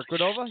South Shore of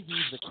Cordova.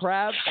 He's the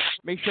Krav.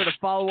 Make sure to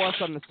follow us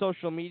on the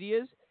social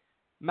medias.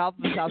 Mouth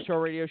of the South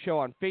Shore Radio Show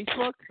on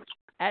Facebook,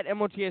 at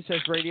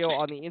MOTSS Radio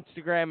on the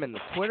Instagram and the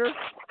Twitter.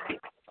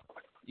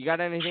 You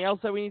got anything else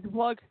that we need to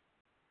plug?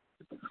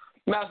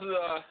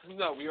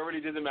 No, we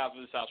already did the Mouth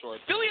of the South Shore.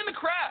 Billy and the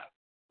Krav.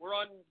 We're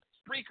on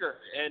Spreaker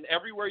and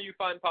everywhere you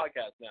find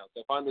podcasts now,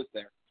 so find us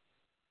there.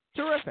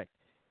 Terrific.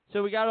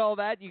 So we got all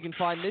that. You can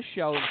find this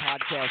show in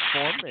podcast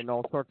form in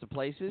all sorts of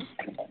places,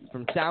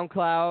 from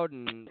SoundCloud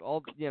and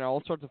all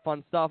sorts of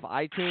fun stuff,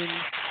 iTunes.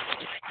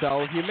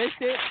 So if you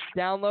missed it,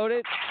 download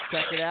it,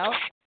 check it out.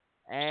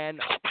 And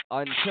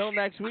until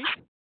next week,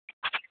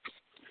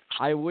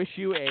 I wish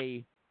you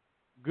a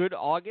good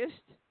August.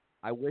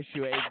 I wish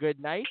you a good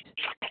night.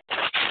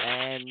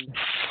 And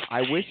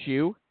I wish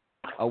you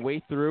a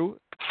way through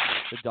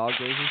the dog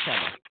days of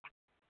summer.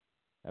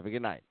 Have a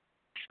good night.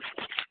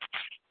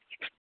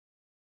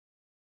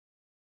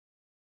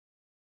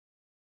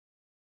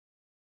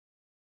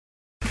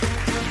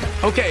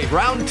 Okay,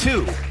 round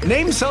 2.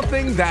 Name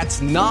something that's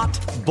not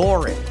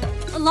boring.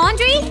 A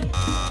laundry?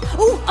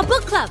 Ooh, a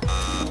book club.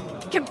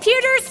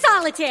 Computer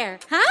solitaire,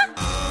 huh?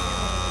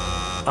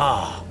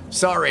 Ah,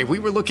 sorry, we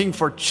were looking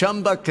for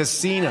Chumba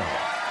Casino.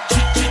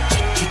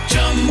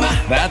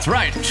 That's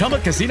right.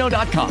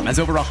 ChumbaCasino.com has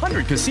over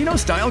 100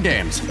 casino-style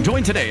games.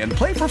 Join today and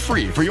play for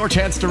free for your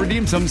chance to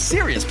redeem some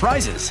serious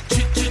prizes.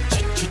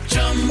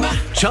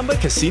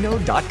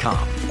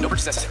 ChumbaCasino.com. No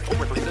purchase necessary. Void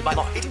where prohibited by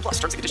law. 18+.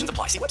 Terms and conditions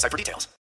apply. See website for details.